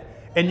that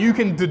and you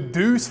can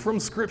deduce from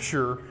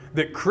Scripture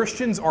that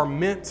Christians are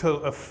meant to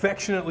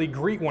affectionately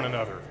greet one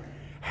another.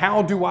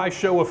 How do I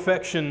show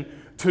affection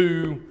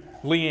to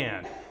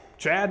Leanne?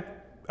 Chad,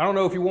 I don't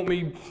know if you want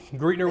me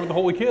greeting her with a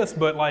holy kiss,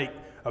 but like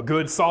a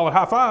good solid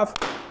high five,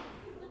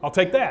 I'll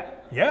take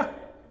that. Yeah?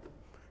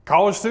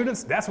 College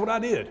students, that's what I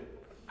did.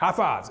 High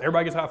fives.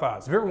 Everybody gets high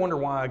fives. If you ever wonder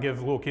why I give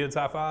little kids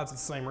high fives,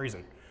 it's the same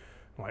reason.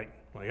 Like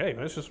hey,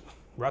 it's just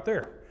right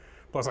there.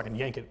 Plus I can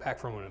yank it back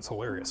from them and it's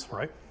hilarious,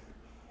 right?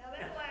 Now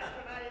that last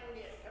one I didn't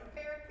get.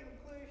 Compare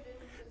conclusion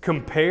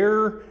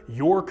Compare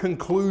your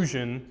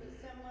conclusion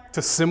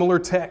to similar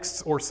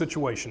texts or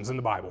situations in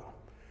the Bible.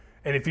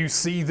 And if you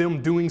see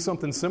them doing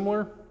something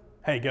similar,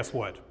 hey, guess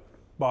what?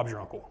 Bob's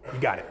your uncle. You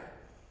got it.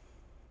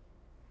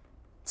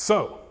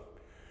 So,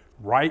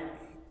 right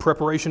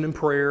preparation and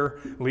prayer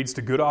leads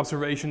to good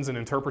observations and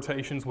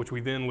interpretations, which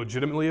we then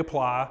legitimately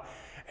apply.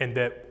 And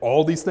that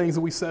all these things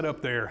that we set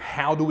up there,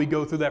 how do we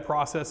go through that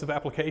process of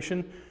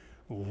application?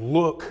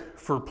 Look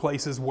for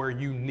places where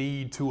you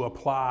need to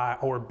apply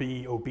or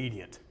be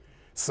obedient.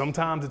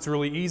 Sometimes it's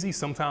really easy,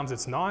 sometimes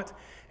it's not.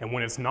 And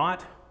when it's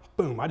not,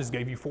 boom, I just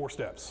gave you 4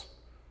 steps.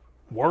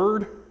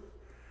 Word,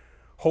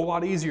 whole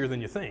lot easier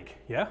than you think,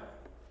 yeah?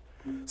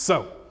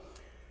 So,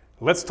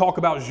 let's talk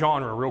about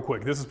genre real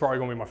quick. This is probably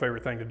going to be my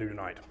favorite thing to do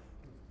tonight.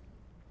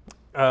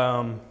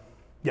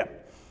 Yeah.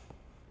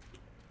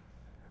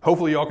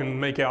 Hopefully y'all can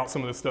make out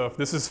some of this stuff.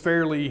 This is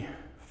fairly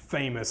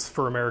famous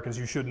for Americans.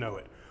 You should know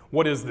it.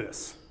 What is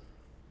this?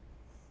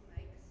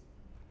 Snakes.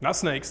 Not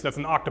snakes. That's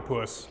an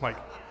octopus. Like,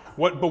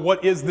 what? But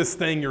what is this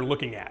thing you're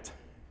looking at?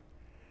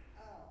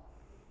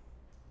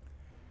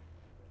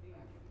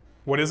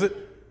 What is it?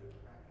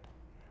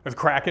 It's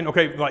Kraken.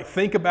 Okay, like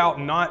think about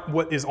not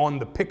what is on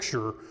the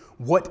picture.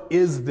 What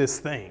is this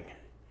thing?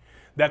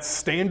 That's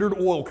Standard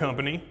Oil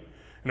Company.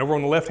 And over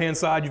on the left-hand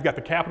side, you've got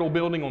the Capitol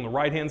building. On the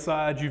right-hand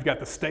side, you've got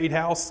the State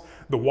House.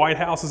 The White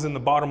House is in the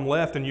bottom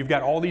left, and you've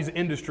got all these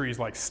industries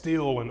like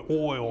steel and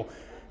oil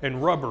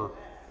and rubber.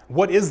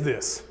 What is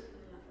this?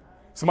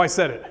 Somebody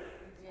said it.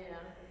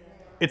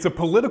 It's a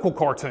political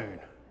cartoon.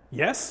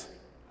 Yes?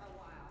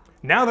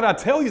 Now that I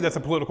tell you that's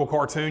a political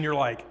cartoon, you're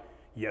like,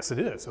 yes, it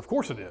is. Of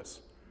course it is.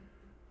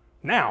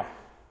 Now,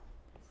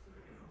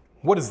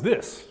 what is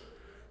this?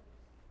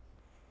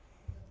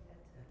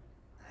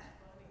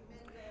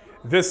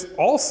 This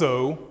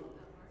also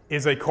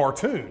is a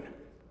cartoon.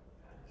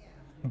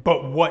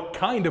 But what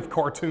kind of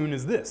cartoon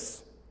is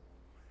this?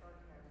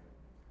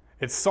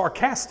 It's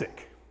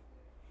sarcastic.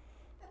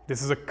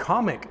 This is a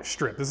comic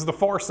strip. This is the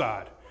Far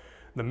Side.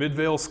 The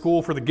Midvale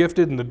School for the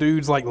Gifted, and the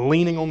dude's like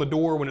leaning on the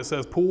door when it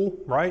says pool,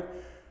 right?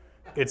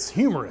 It's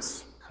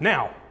humorous.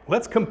 Now,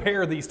 let's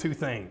compare these 2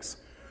 things.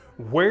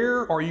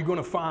 Where are you going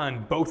to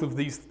find both of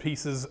these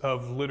pieces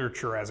of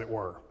literature, as it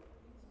were?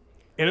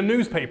 In a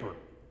newspaper.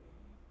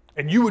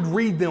 And you would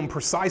read them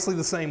precisely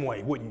the same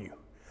way, wouldn't you?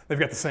 They've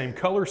got the same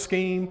color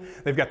scheme.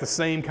 They've got the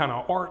same kind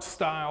of art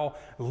style.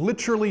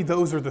 Literally,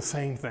 those are the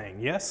same thing,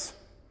 yes?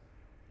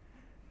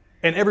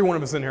 And every one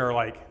of us in here are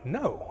like,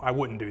 no, I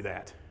wouldn't do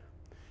that.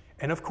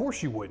 And of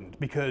course you wouldn't,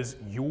 because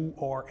you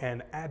are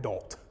an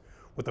adult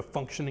with a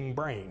functioning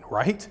brain,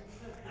 right?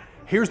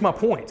 Here's my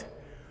point.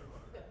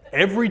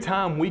 Every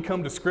time we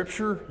come to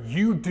Scripture,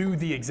 you do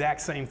the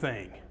exact same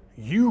thing.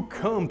 You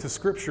come to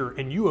Scripture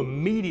and you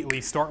immediately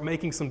start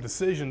making some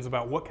decisions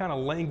about what kind of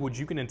language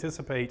you can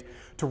anticipate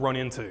to run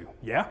into,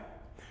 yeah?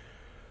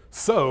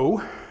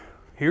 So,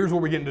 here's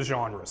where we get into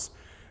genres.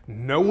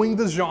 Knowing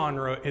the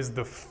genre is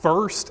the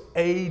first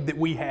aid that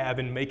we have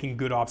in making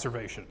good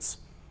observations.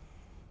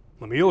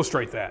 Let me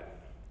illustrate that.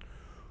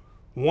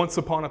 Once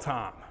upon a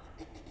time.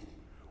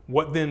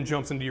 What then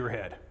jumps into your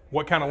head?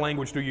 What kind of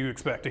language do you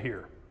expect to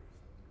hear?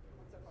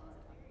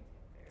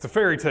 It's a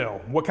fairy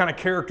tale. What kind of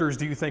characters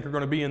do you think are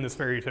going to be in this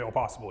fairy tale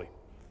possibly?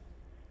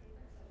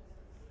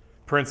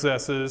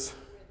 Princesses,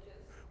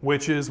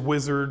 witches,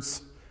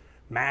 wizards,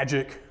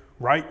 magic,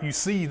 right? You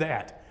see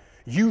that.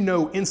 You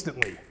know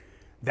instantly.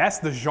 That's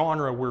the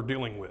genre we're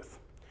dealing with.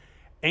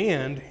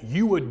 And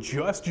you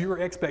adjust your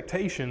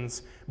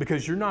expectations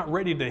because you're not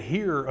ready to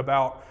hear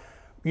about,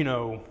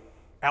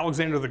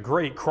 Alexander the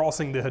Great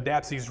crossing the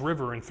Hydaspes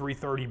River in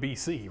 330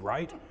 BC,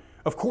 right?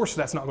 Of course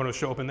that's not going to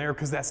show up in there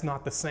because that's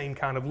not the same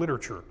kind of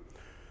literature.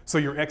 So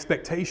your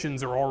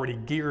expectations are already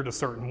geared a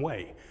certain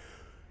way.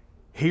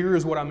 Here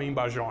is what I mean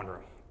by genre.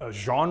 A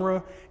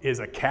genre is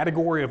a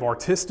category of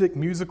artistic,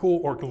 musical,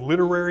 or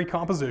literary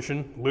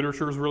composition.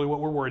 Literature is really what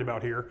we're worried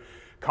about here.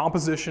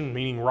 Composition,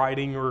 meaning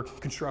writing or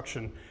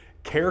construction,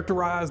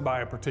 characterized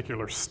by a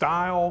particular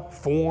style,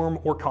 form,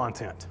 or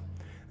content.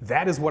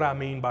 That is what I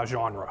mean by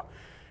genre.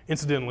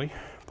 Incidentally,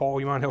 Paul,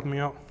 you mind helping me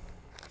out?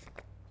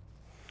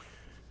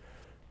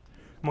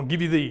 I'm going to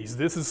give you these.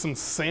 This is some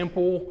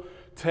sample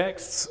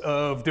texts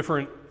of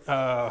different, you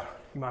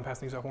mind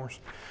passing these out for us?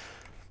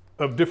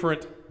 Of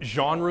different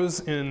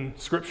genres in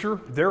Scripture.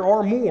 There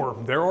are more.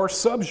 There are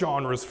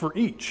subgenres for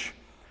each.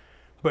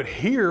 But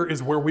here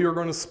is where we are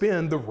going to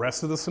spend the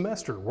rest of the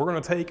semester. We're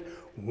going to take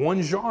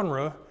one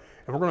genre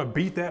and we're going to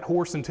beat that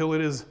horse until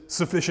it is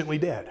sufficiently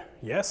dead.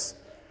 Yes?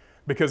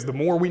 Because the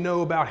more we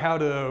know about how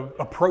to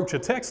approach a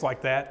text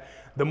like that,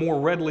 the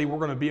more readily we're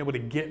going to be able to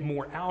get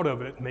more out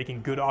of it,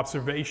 making good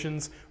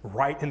observations,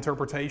 right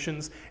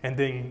interpretations, and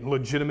then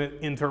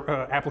legitimate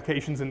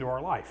applications into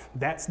our life.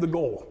 That's the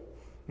goal.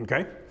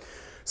 Okay?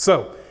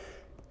 So,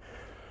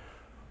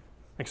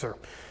 thanks, sir.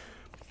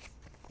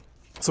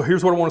 So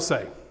here's what I want to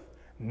say.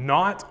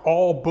 Not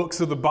all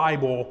books of the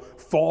Bible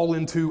fall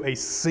into a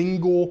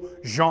single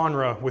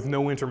genre with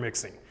no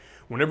intermixing.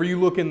 Whenever you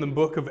look in the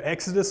book of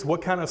Exodus,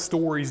 what kind of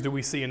stories do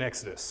we see in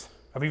Exodus?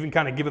 I've even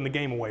kind of given the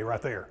game away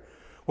right there.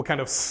 What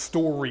kind of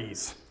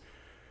stories?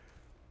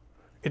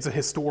 It's a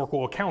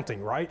historical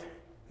accounting, right?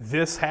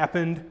 This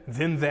happened,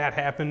 then that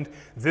happened,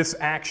 this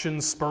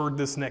action spurred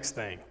this next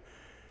thing.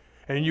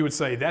 And you would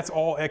say, that's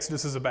all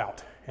Exodus is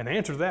about. And the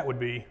answer to that would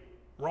be,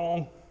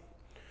 wrong.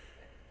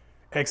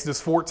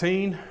 Exodus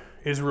 14,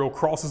 Israel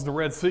crosses the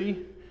Red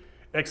Sea.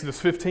 Exodus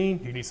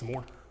 15, you need some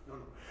more?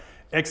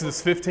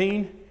 Exodus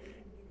 15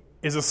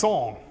 is a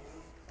song.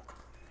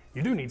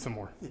 You do need some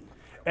more.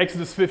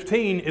 Exodus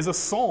 15 is a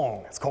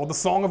song. It's called the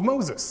Song of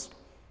Moses.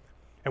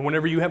 And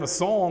whenever you have a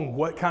song,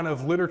 what kind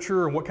of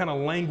literature and what kind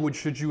of language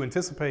should you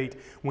anticipate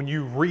when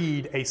you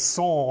read a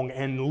song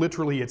and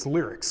literally its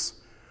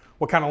lyrics?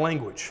 What kind of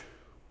language?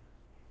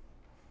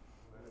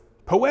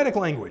 Poetic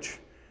language.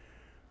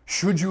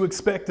 Should you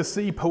expect to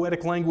see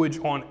poetic language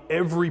on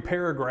every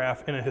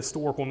paragraph in a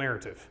historical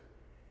narrative?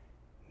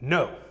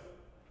 No.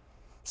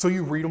 So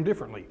you read them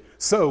differently.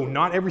 So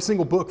not every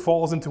single book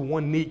falls into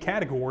one neat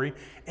category,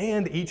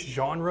 and each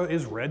genre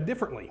is read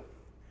differently.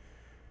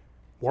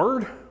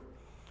 Word?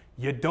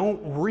 You don't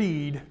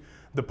read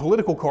the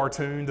political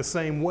cartoon the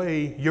same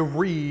way you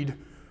read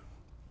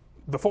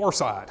The Far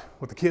Side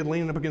with the kid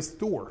leaning up against the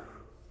door.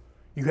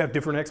 You have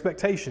different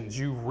expectations.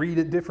 You read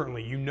it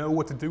differently. You know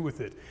what to do with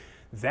it.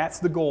 That's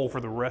the goal for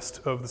the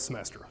rest of the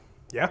semester.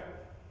 Yeah?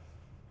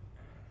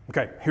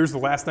 Okay, here's the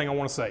last thing I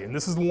want to say, and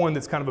this is the one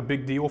that's kind of a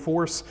big deal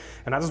for us,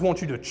 and I just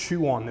want you to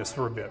chew on this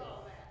for a bit.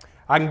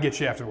 I can get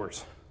you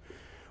afterwards.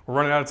 We're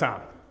running out of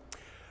time.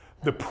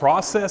 The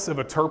process of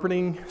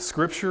interpreting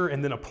Scripture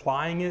and then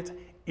applying it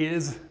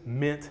is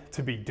meant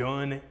to be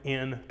done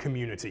in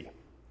community.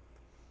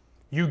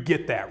 You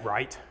get that,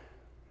 right?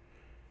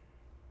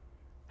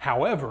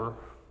 However,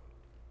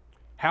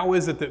 how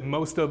is it that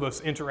most of us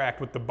interact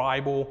with the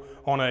Bible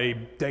on a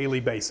daily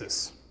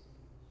basis?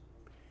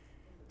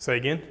 Say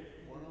again?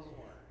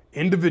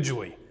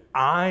 Individually.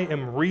 I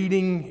am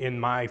reading in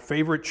my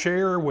favorite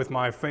chair with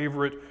my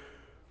favorite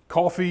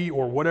coffee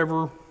or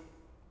whatever,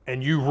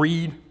 and you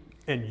read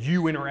and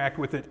you interact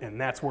with it, and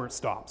that's where it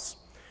stops.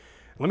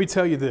 Let me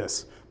tell you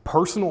this.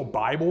 Personal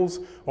Bibles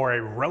are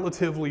a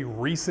relatively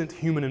recent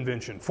human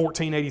invention.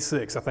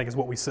 1486, I think is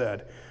what we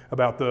said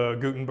about the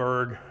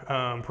Gutenberg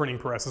printing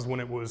presses when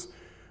it was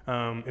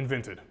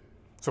invented.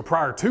 So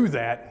prior to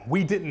that,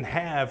 we didn't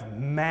have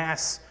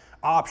mass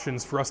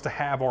options for us to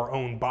have our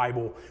own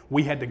Bible.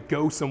 We had to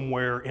go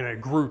somewhere in a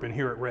group and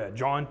hear it read.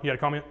 John, you had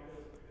a comment?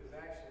 It was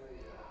actually,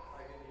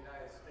 like in the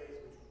United States,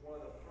 which was one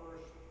of the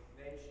first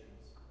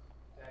nations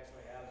to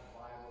actually have the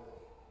Bible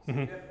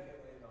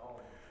significantly in the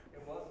home. It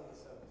was in the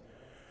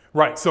 1700s.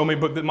 Right, so I mean,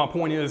 but my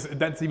point is,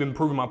 that's even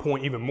proving my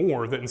point even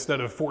more, that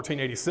instead of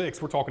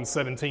 1486, we're talking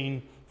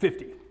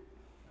 1750.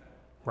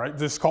 Right,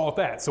 just call it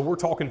that. So we're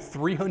talking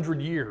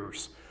 300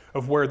 years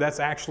of where that's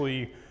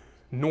actually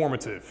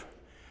normative.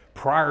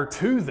 Prior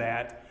to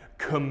that,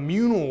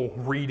 Communal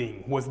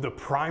reading was the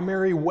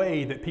primary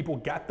way that people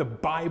got the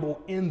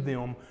Bible in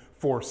them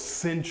for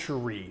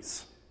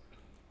centuries.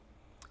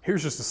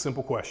 Here's just a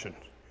simple question.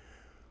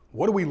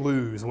 What do we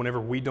lose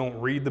whenever we don't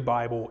read the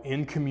Bible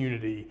in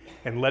community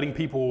and letting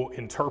people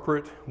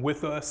interpret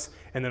with us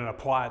and then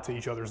apply it to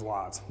each other's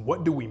lives?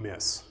 What do we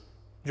miss?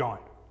 John?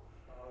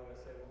 I was going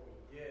to say what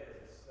we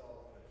get is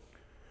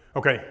selfish.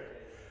 Okay,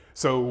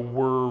 so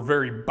we're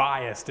very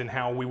biased in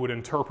how we would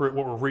interpret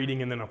what we're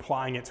reading and then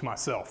applying it to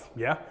myself,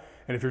 yeah?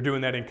 And if you're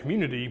doing that in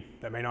community,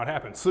 that may not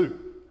happen. Sue?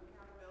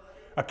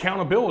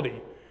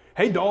 Accountability.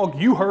 Hey dog,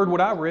 you heard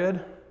what I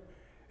read,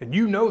 and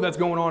you know that's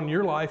going on in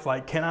your life.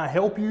 Like, can I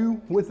help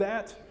you with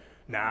that?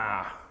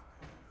 Nah.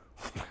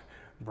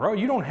 Bro,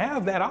 you don't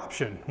have that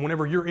option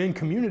whenever you're in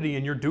community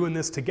and you're doing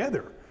this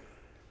together.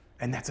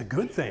 And that's a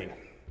good thing.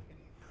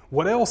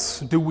 What else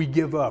do we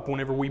give up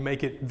whenever we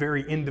make it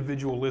very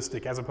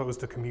individualistic as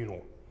opposed to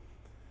communal?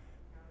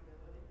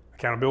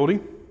 Accountability.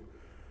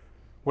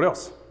 What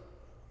else?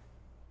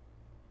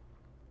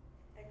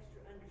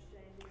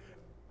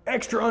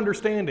 Extra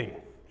understanding.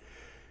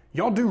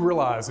 Y'all do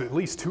realize that at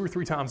least 2 or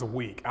 3 times a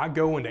week, I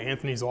go into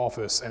Anthony's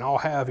office and I'll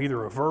have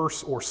either a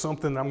verse or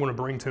something I'm going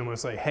to bring to him and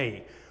say,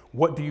 hey,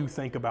 what do you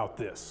think about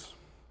this?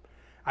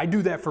 I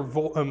do that for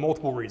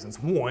multiple reasons.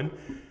 1,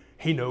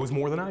 he knows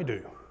more than I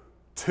do.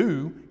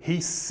 2,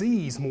 he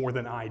sees more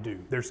than I do.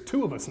 There's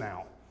 2 of us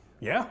now,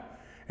 yeah?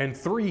 And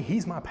 3,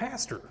 he's my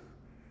pastor.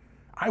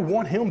 I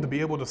want him to be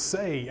able to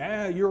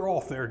say, you're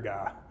off there,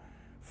 guy.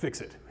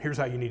 Fix it. Here's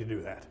how you need to do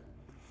that.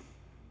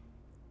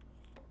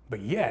 But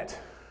yet,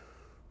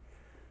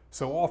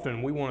 so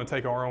often we want to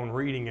take our own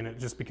reading and it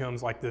just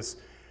becomes like this,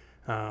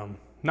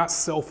 not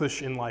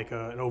selfish in like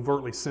an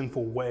overtly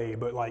sinful way,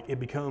 but like it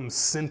becomes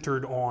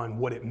centered on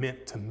what it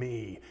meant to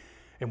me.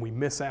 And we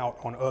miss out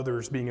on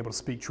others being able to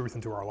speak truth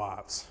into our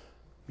lives.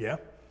 Yeah?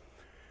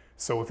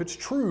 So if it's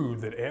true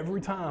that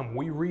every time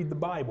we read the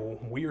Bible,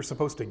 we are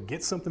supposed to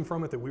get something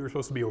from it that we were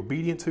supposed to be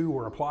obedient to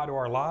or apply to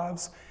our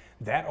lives,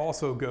 that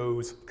also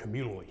goes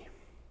communally.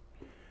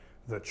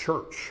 The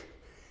church.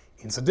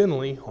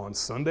 Incidentally, on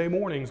Sunday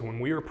mornings when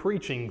we are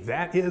preaching,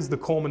 that is the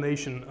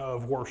culmination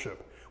of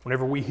worship,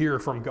 whenever we hear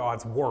from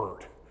God's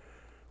word,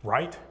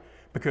 right?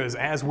 Because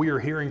as we are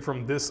hearing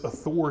from this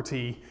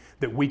authority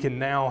that we can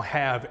now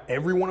have,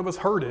 every one of us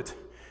heard it,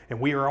 and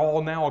we are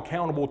all now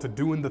accountable to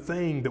doing the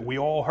thing that we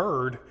all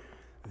heard,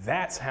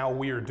 that's how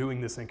we are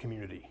doing this in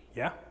community,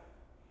 yeah?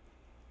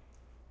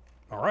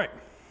 All right.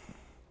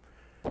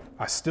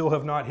 I still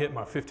have not hit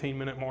my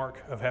 15-minute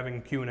mark of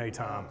having Q&A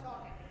time.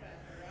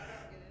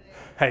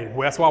 Hey,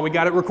 well, that's why we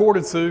got it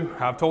recorded, Sue.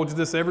 I've told you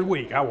this every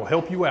week. I will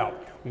help you out.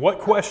 What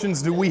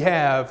questions do we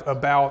have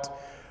about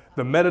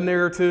the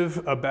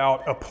metanarrative,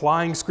 about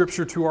applying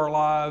Scripture to our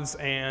lives,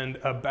 and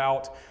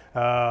about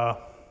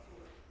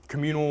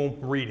communal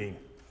reading?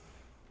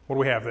 What do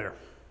we have there?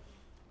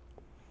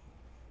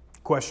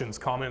 Questions,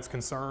 comments,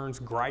 concerns,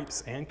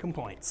 gripes, and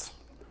complaints.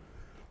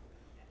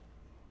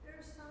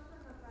 There's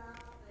something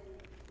about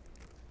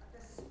the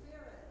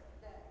spirit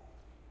that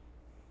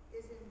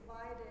is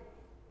invited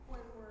when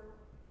we're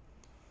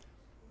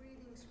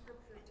reading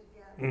Scripture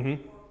together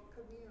or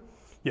communal.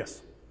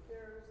 Yes.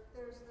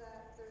 There's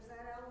that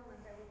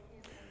element that we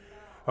can't leave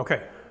out. Okay.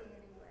 Anyway.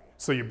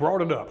 So you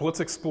brought it up. Let's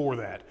explore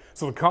that.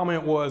 So the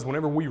comment was,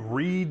 whenever we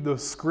read the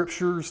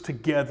Scriptures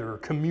together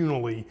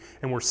communally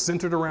and we're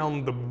centered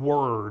around the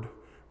Word,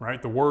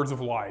 right, the words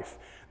of life,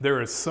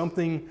 there is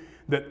something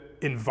that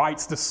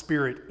invites the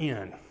Spirit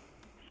in.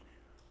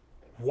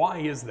 Why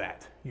is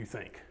that, you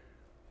think?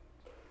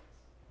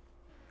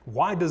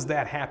 Why does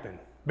that happen?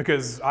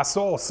 Because I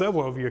saw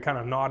several of you kind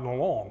of nodding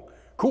along.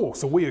 Cool,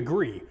 so we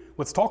agree.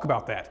 Let's talk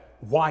about that.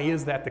 Why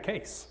is that the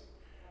case?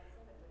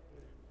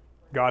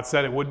 God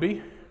said it would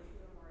be.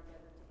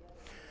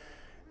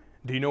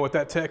 Do you know what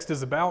that text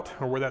is about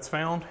or where that's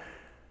found?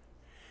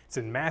 It's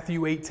in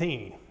Matthew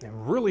 18.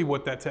 And really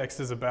what that text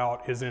is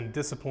about is in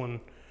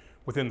discipline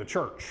within the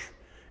church.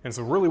 And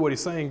so really what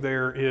he's saying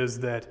there is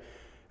that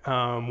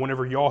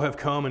whenever y'all have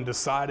come and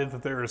decided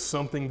that there is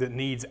something that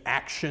needs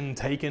action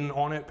taken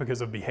on it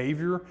because of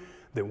behavior,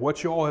 that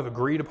what y'all have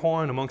agreed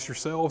upon amongst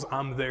yourselves,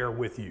 I'm there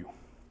with you.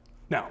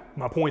 Now,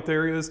 my point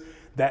there is,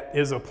 that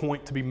is a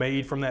point to be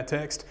made from that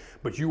text,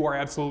 but you are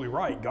absolutely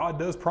right. God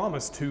does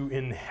promise to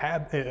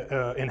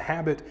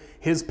inhabit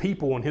His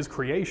people and His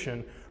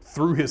creation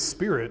through His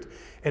Spirit.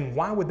 And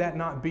why would that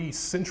not be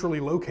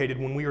centrally located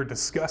when we are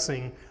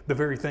discussing the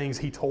very things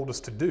He told us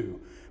to do?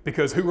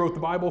 Because who wrote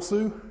the Bible,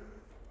 Sue?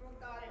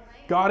 God and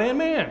man. God and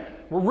man.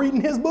 We're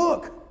reading His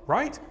book,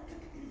 right?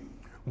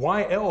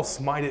 Why else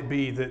might it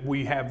be that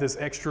we have this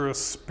extra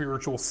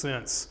spiritual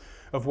sense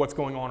of what's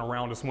going on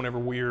around us whenever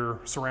we're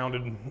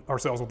surrounded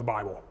ourselves with the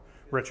Bible?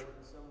 Rich? When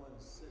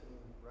someone's sitting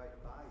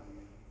right by you,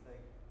 you think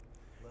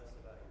less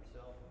about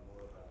yourself and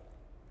more about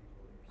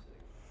people you're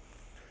sitting.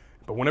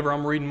 But whenever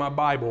I'm reading my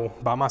Bible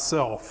by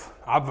myself,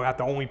 I've got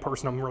the only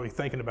person I'm really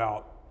thinking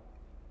about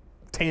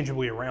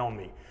tangibly around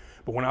me.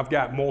 But when I've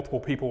got multiple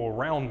people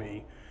around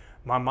me,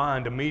 my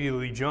mind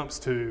immediately jumps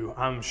to,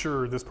 I'm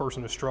sure this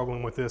person is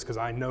struggling with this because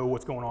I know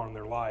what's going on in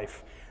their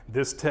life.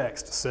 This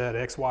text said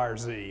X, Y, or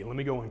Z. Let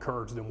me go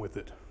encourage them with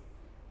it.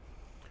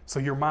 So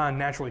your mind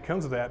naturally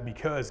comes to that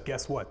because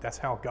guess what? That's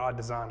how God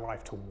designed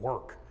life to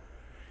work.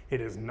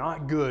 It is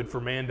not good for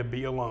man to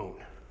be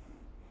alone,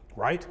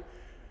 right?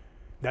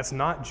 That's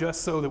not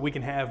just so that we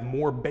can have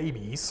more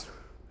babies.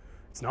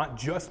 It's not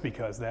just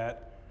because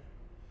that.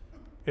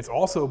 It's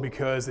also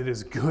because it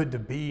is good to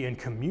be in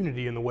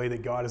community in the way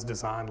that God has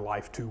designed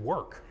life to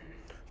work.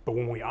 But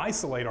when we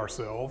isolate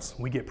ourselves,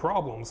 we get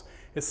problems,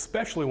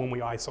 especially when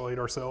we isolate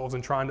ourselves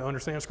in trying to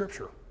understand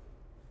Scripture.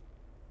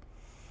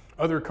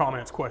 Other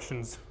comments,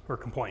 questions, or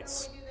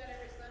complaints? So we do that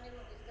every Sunday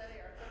when we study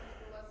our Sunday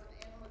school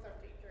lesson in with our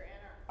teacher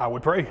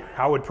and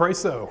I would pray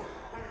so.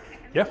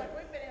 Yeah. Like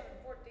we've been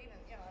having 14 and,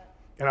 you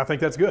know, And I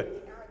think that's good.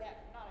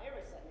 not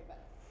every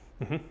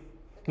Sunday, but.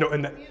 No,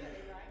 and that, Community,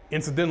 right?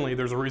 incidentally,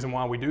 there's a reason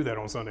why we do that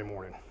on Sunday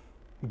morning.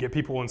 Get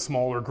people in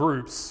smaller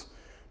groups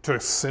to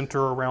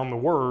center around the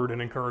Word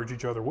and encourage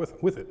each other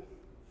with it.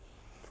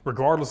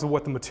 Regardless of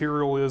what the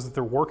material is that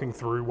they're working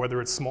through,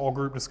 whether it's small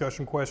group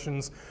discussion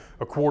questions,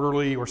 a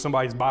quarterly, or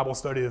somebody's Bible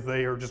study that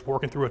they are just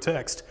working through a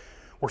text,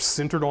 we're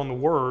centered on the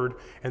Word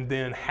and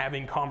then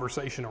having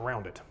conversation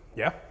around it.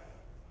 Yeah?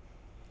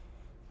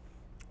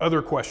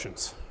 Other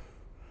questions?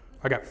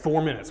 I got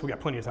 4 minutes. We got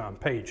plenty of time.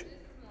 Paige. This is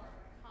more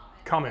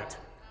of a Comment.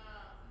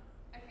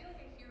 but, I feel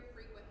like I hear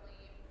frequently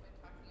when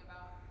talking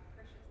about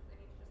Christians that they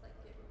need to just like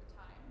get with the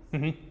times.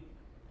 Mm-hmm.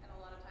 And a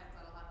lot of times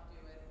that'll have to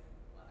do with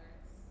whether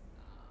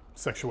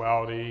it's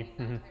Sexuality.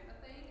 that Mm-hmm. type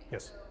of thing.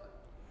 Yes. So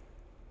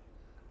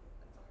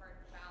that's a hard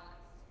balance.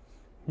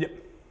 Yep.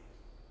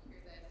 Hear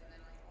this and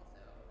then like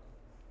also.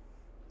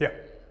 Yeah.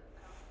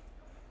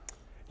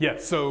 Yeah,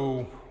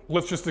 so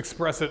let's just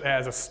express it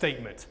as a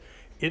statement.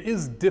 It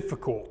is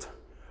difficult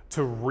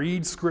to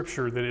read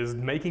Scripture that is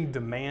making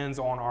demands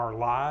on our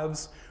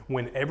lives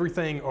when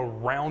everything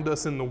around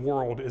us in the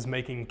world is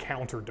making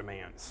counter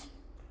demands.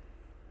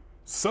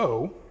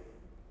 So,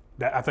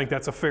 I think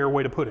that's a fair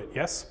way to put it,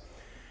 yes?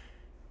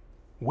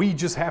 We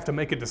just have to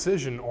make a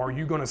decision. Are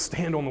you going to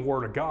stand on the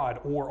Word of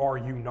God or are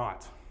you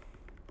not?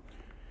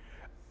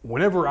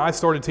 Whenever I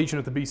started teaching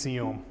at the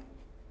BCM,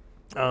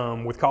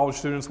 with college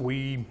students,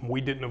 we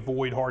didn't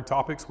avoid hard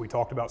topics. We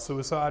talked about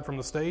suicide from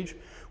the stage.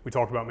 We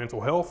talked about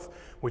mental health.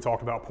 We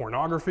talked about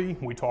pornography.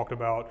 We talked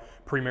about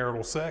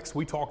premarital sex.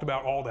 We talked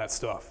about all that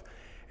stuff.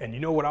 And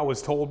you know what I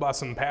was told by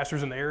some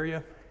pastors in the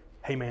area?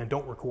 Hey man,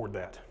 don't record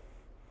that.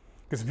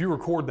 Because if you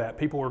record that,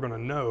 people are going to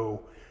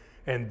know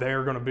and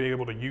they're going to be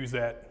able to use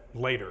that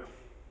later.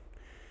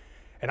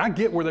 And I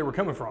get where they were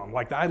coming from.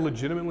 Like, I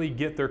legitimately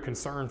get their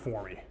concern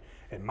for me.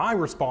 And my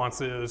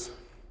response is,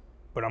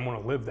 but I'm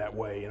going to live that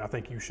way, and I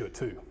think you should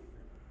too.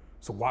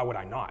 So why would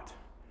I not?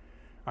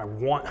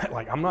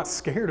 I'm not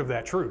scared of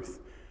that truth.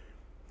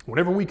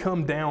 Whenever we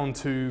come down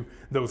to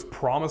those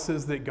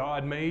promises that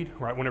God made,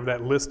 right, whenever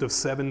that list of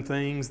 7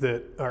 things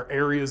that are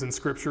areas in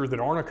Scripture that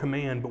aren't a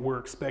command, but we're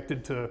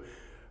expected to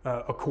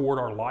accord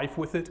our life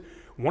with it,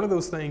 one of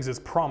those things is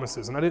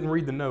promises. And I didn't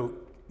read the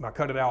note. I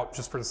cut it out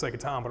just for the sake of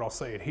time, but I'll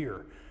say it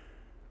here.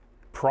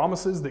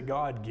 Promises that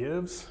God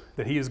gives,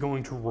 that He is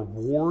going to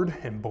reward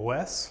and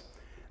bless,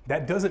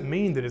 that doesn't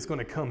mean that it's going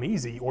to come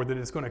easy or that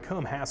it's going to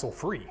come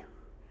hassle-free.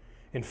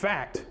 In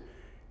fact,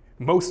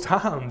 most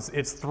times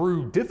it's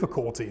through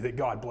difficulty that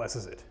God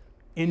blesses it.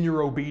 In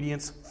your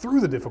obedience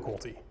through the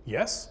difficulty.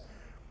 Yes?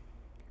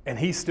 And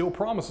He still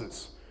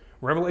promises.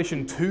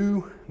 Revelation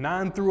 2,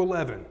 9 through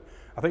 11.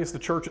 I think it's the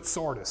church at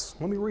Sardis.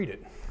 Let me read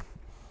it.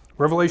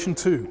 Revelation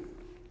 2.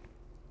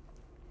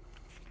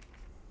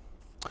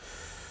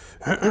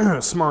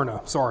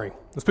 Smyrna, sorry.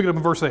 Let's pick it up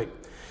in verse 8.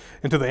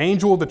 And to the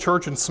angel of the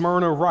church in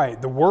Smyrna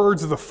write, the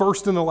words of the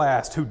first and the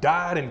last who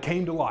died and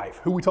came to life.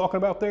 Who are we talking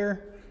about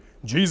there?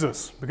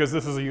 Jesus, because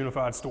this is a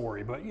unified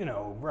story. But,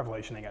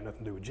 Revelation ain't got nothing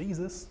to do with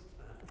Jesus.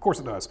 Of course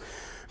it does.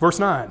 Verse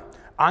 9,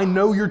 I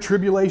know your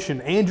tribulation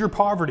and your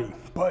poverty,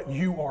 but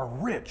you are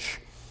rich.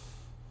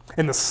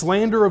 And the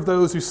slander of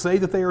those who say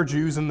that they are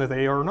Jews and that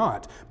they are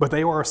not, but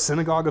they are a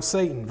synagogue of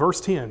Satan.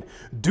 Verse 10,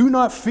 do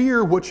not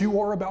fear what you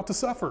are about to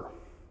suffer.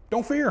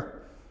 Don't fear.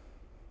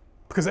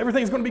 Because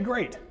everything's going to be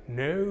great.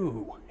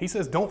 No. He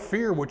says, don't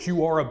fear what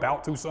you are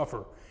about to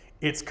suffer.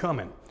 It's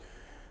coming.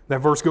 That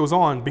verse goes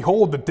on.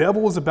 Behold, the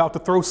devil is about to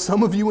throw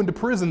some of you into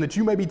prison that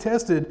you may be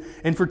tested,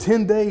 and for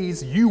 10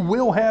 days you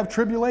will have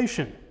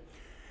tribulation.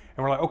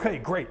 And we're like, okay,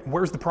 great.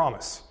 Where's the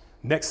promise?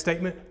 Next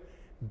statement,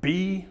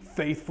 be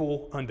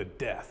faithful unto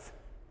death.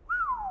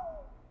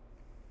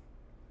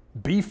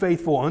 Be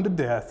faithful unto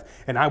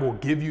death, and I will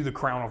give you the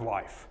crown of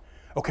life.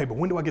 Okay, but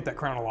when do I get that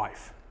crown of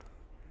life?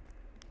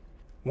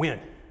 When?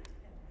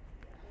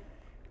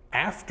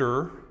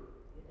 After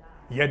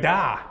you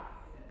die.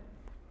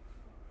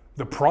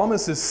 The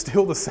promise is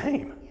still the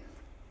same.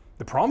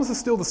 The promise is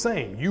still the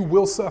same. You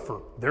will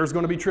suffer. There's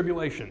going to be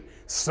tribulation.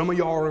 Some of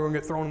y'all are going to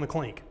get thrown in the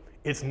clink.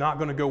 It's not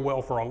going to go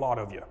well for a lot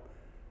of you.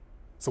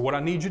 So what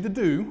I need you to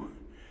do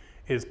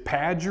is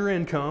pad your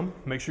income,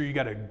 make sure you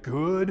got a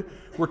good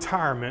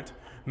retirement,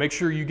 make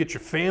sure you get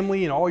your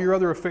family and all your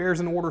other affairs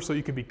in order so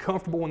you can be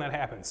comfortable when that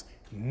happens.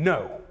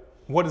 No.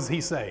 What does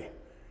he say?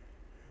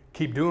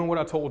 Keep doing what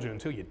I told you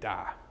until you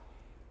die.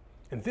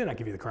 And then I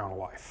give you the crown of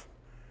life.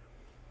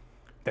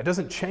 That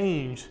doesn't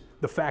change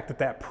the fact that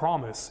that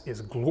promise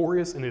is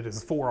glorious and it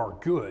is for our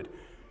good.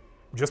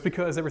 Just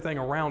because everything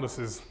around us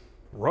is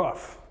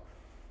rough.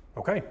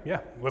 Okay,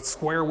 yeah, let's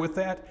square with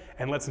that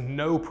and let's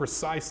know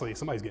precisely.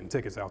 Somebody's getting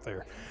tickets out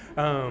there.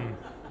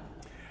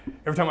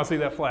 Every time I see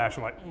that flash,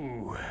 I'm like,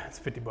 ooh, it's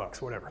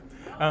 $50, whatever.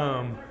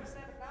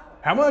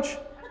 How much?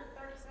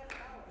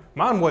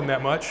 Mine wasn't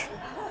that much.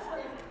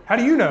 How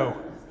do you know?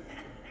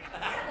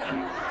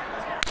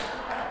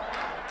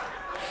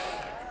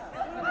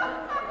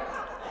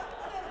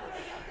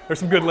 There's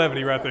some good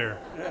levity right there.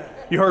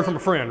 You heard from a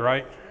friend,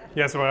 right?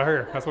 Yeah, that's what I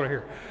hear. That's what I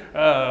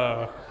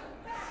hear.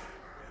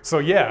 So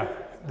yeah,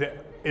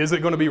 is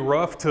it going to be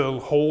rough to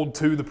hold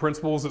to the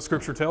principles that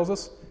Scripture tells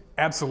us?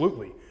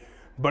 Absolutely.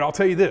 But I'll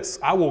tell you this,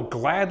 I'll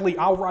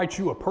write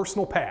you a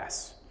personal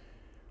pass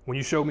when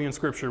you show me in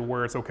Scripture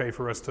where it's okay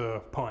for us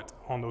to punt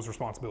on those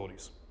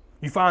responsibilities.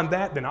 You find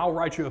that, then I'll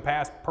write you a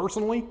pass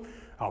personally.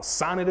 I'll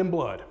sign it in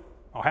blood.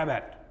 I'll have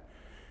at it.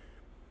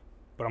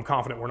 But I'm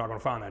confident we're not going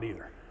to find that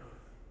either.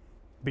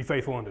 Be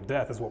faithful unto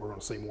death is what we're going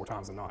to see more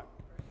times than not.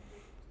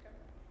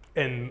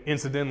 And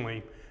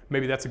incidentally,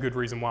 maybe that's a good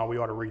reason why we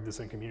ought to read this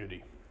in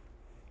community.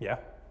 Yeah?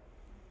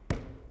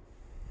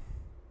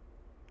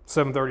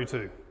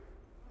 7:32.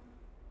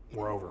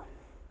 We're over.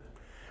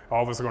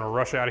 All of us are going to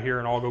rush out of here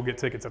and all go get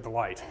tickets at the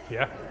light.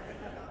 Yeah?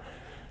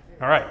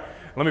 All right.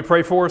 Let me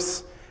pray for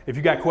us. If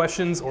you got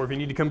questions or if you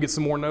need to come get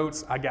some more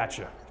notes, I got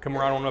you. Come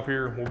right on up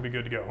here. We'll be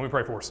good to go. Let me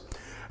pray for us.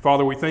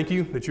 Father, we thank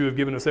you that you have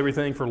given us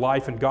everything for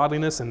life and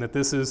godliness and that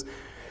this is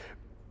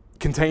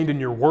contained in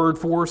your word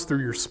for us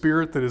through your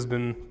Spirit that has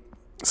been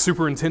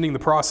superintending the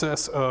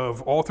process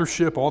of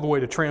authorship all the way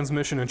to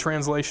transmission and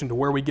translation to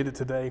where we get it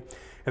today,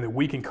 and that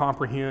we can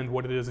comprehend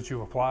what it is that you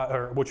have applied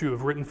or what you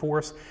have written for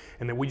us,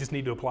 and that we just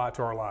need to apply it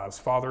to our lives.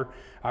 Father,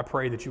 I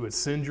pray that you would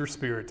send your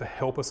Spirit to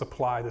help us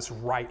apply this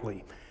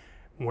rightly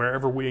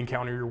wherever we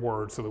encounter your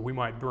word, so that we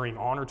might bring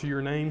honor to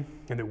your name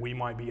and that we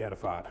might be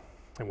edified.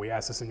 And we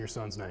ask this in your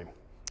Son's name.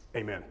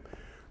 Amen.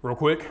 Real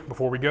quick,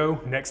 before we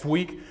go, next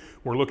week,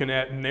 we're looking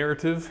at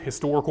narrative,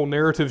 historical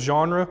narrative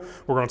genre.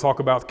 We're going to talk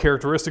about the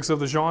characteristics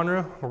of the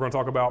genre. We're going to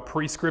talk about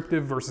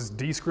prescriptive versus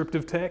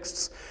descriptive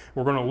texts.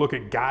 We're going to look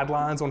at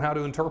guidelines on how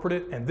to interpret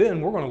it. And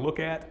then we're going to look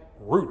at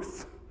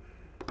Ruth.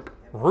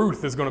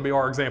 Ruth is going to be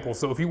our example.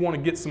 So if you want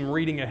to get some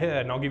reading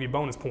ahead, and I'll give you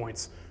bonus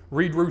points,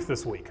 read Ruth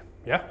this week.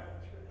 Yeah?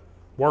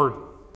 Word.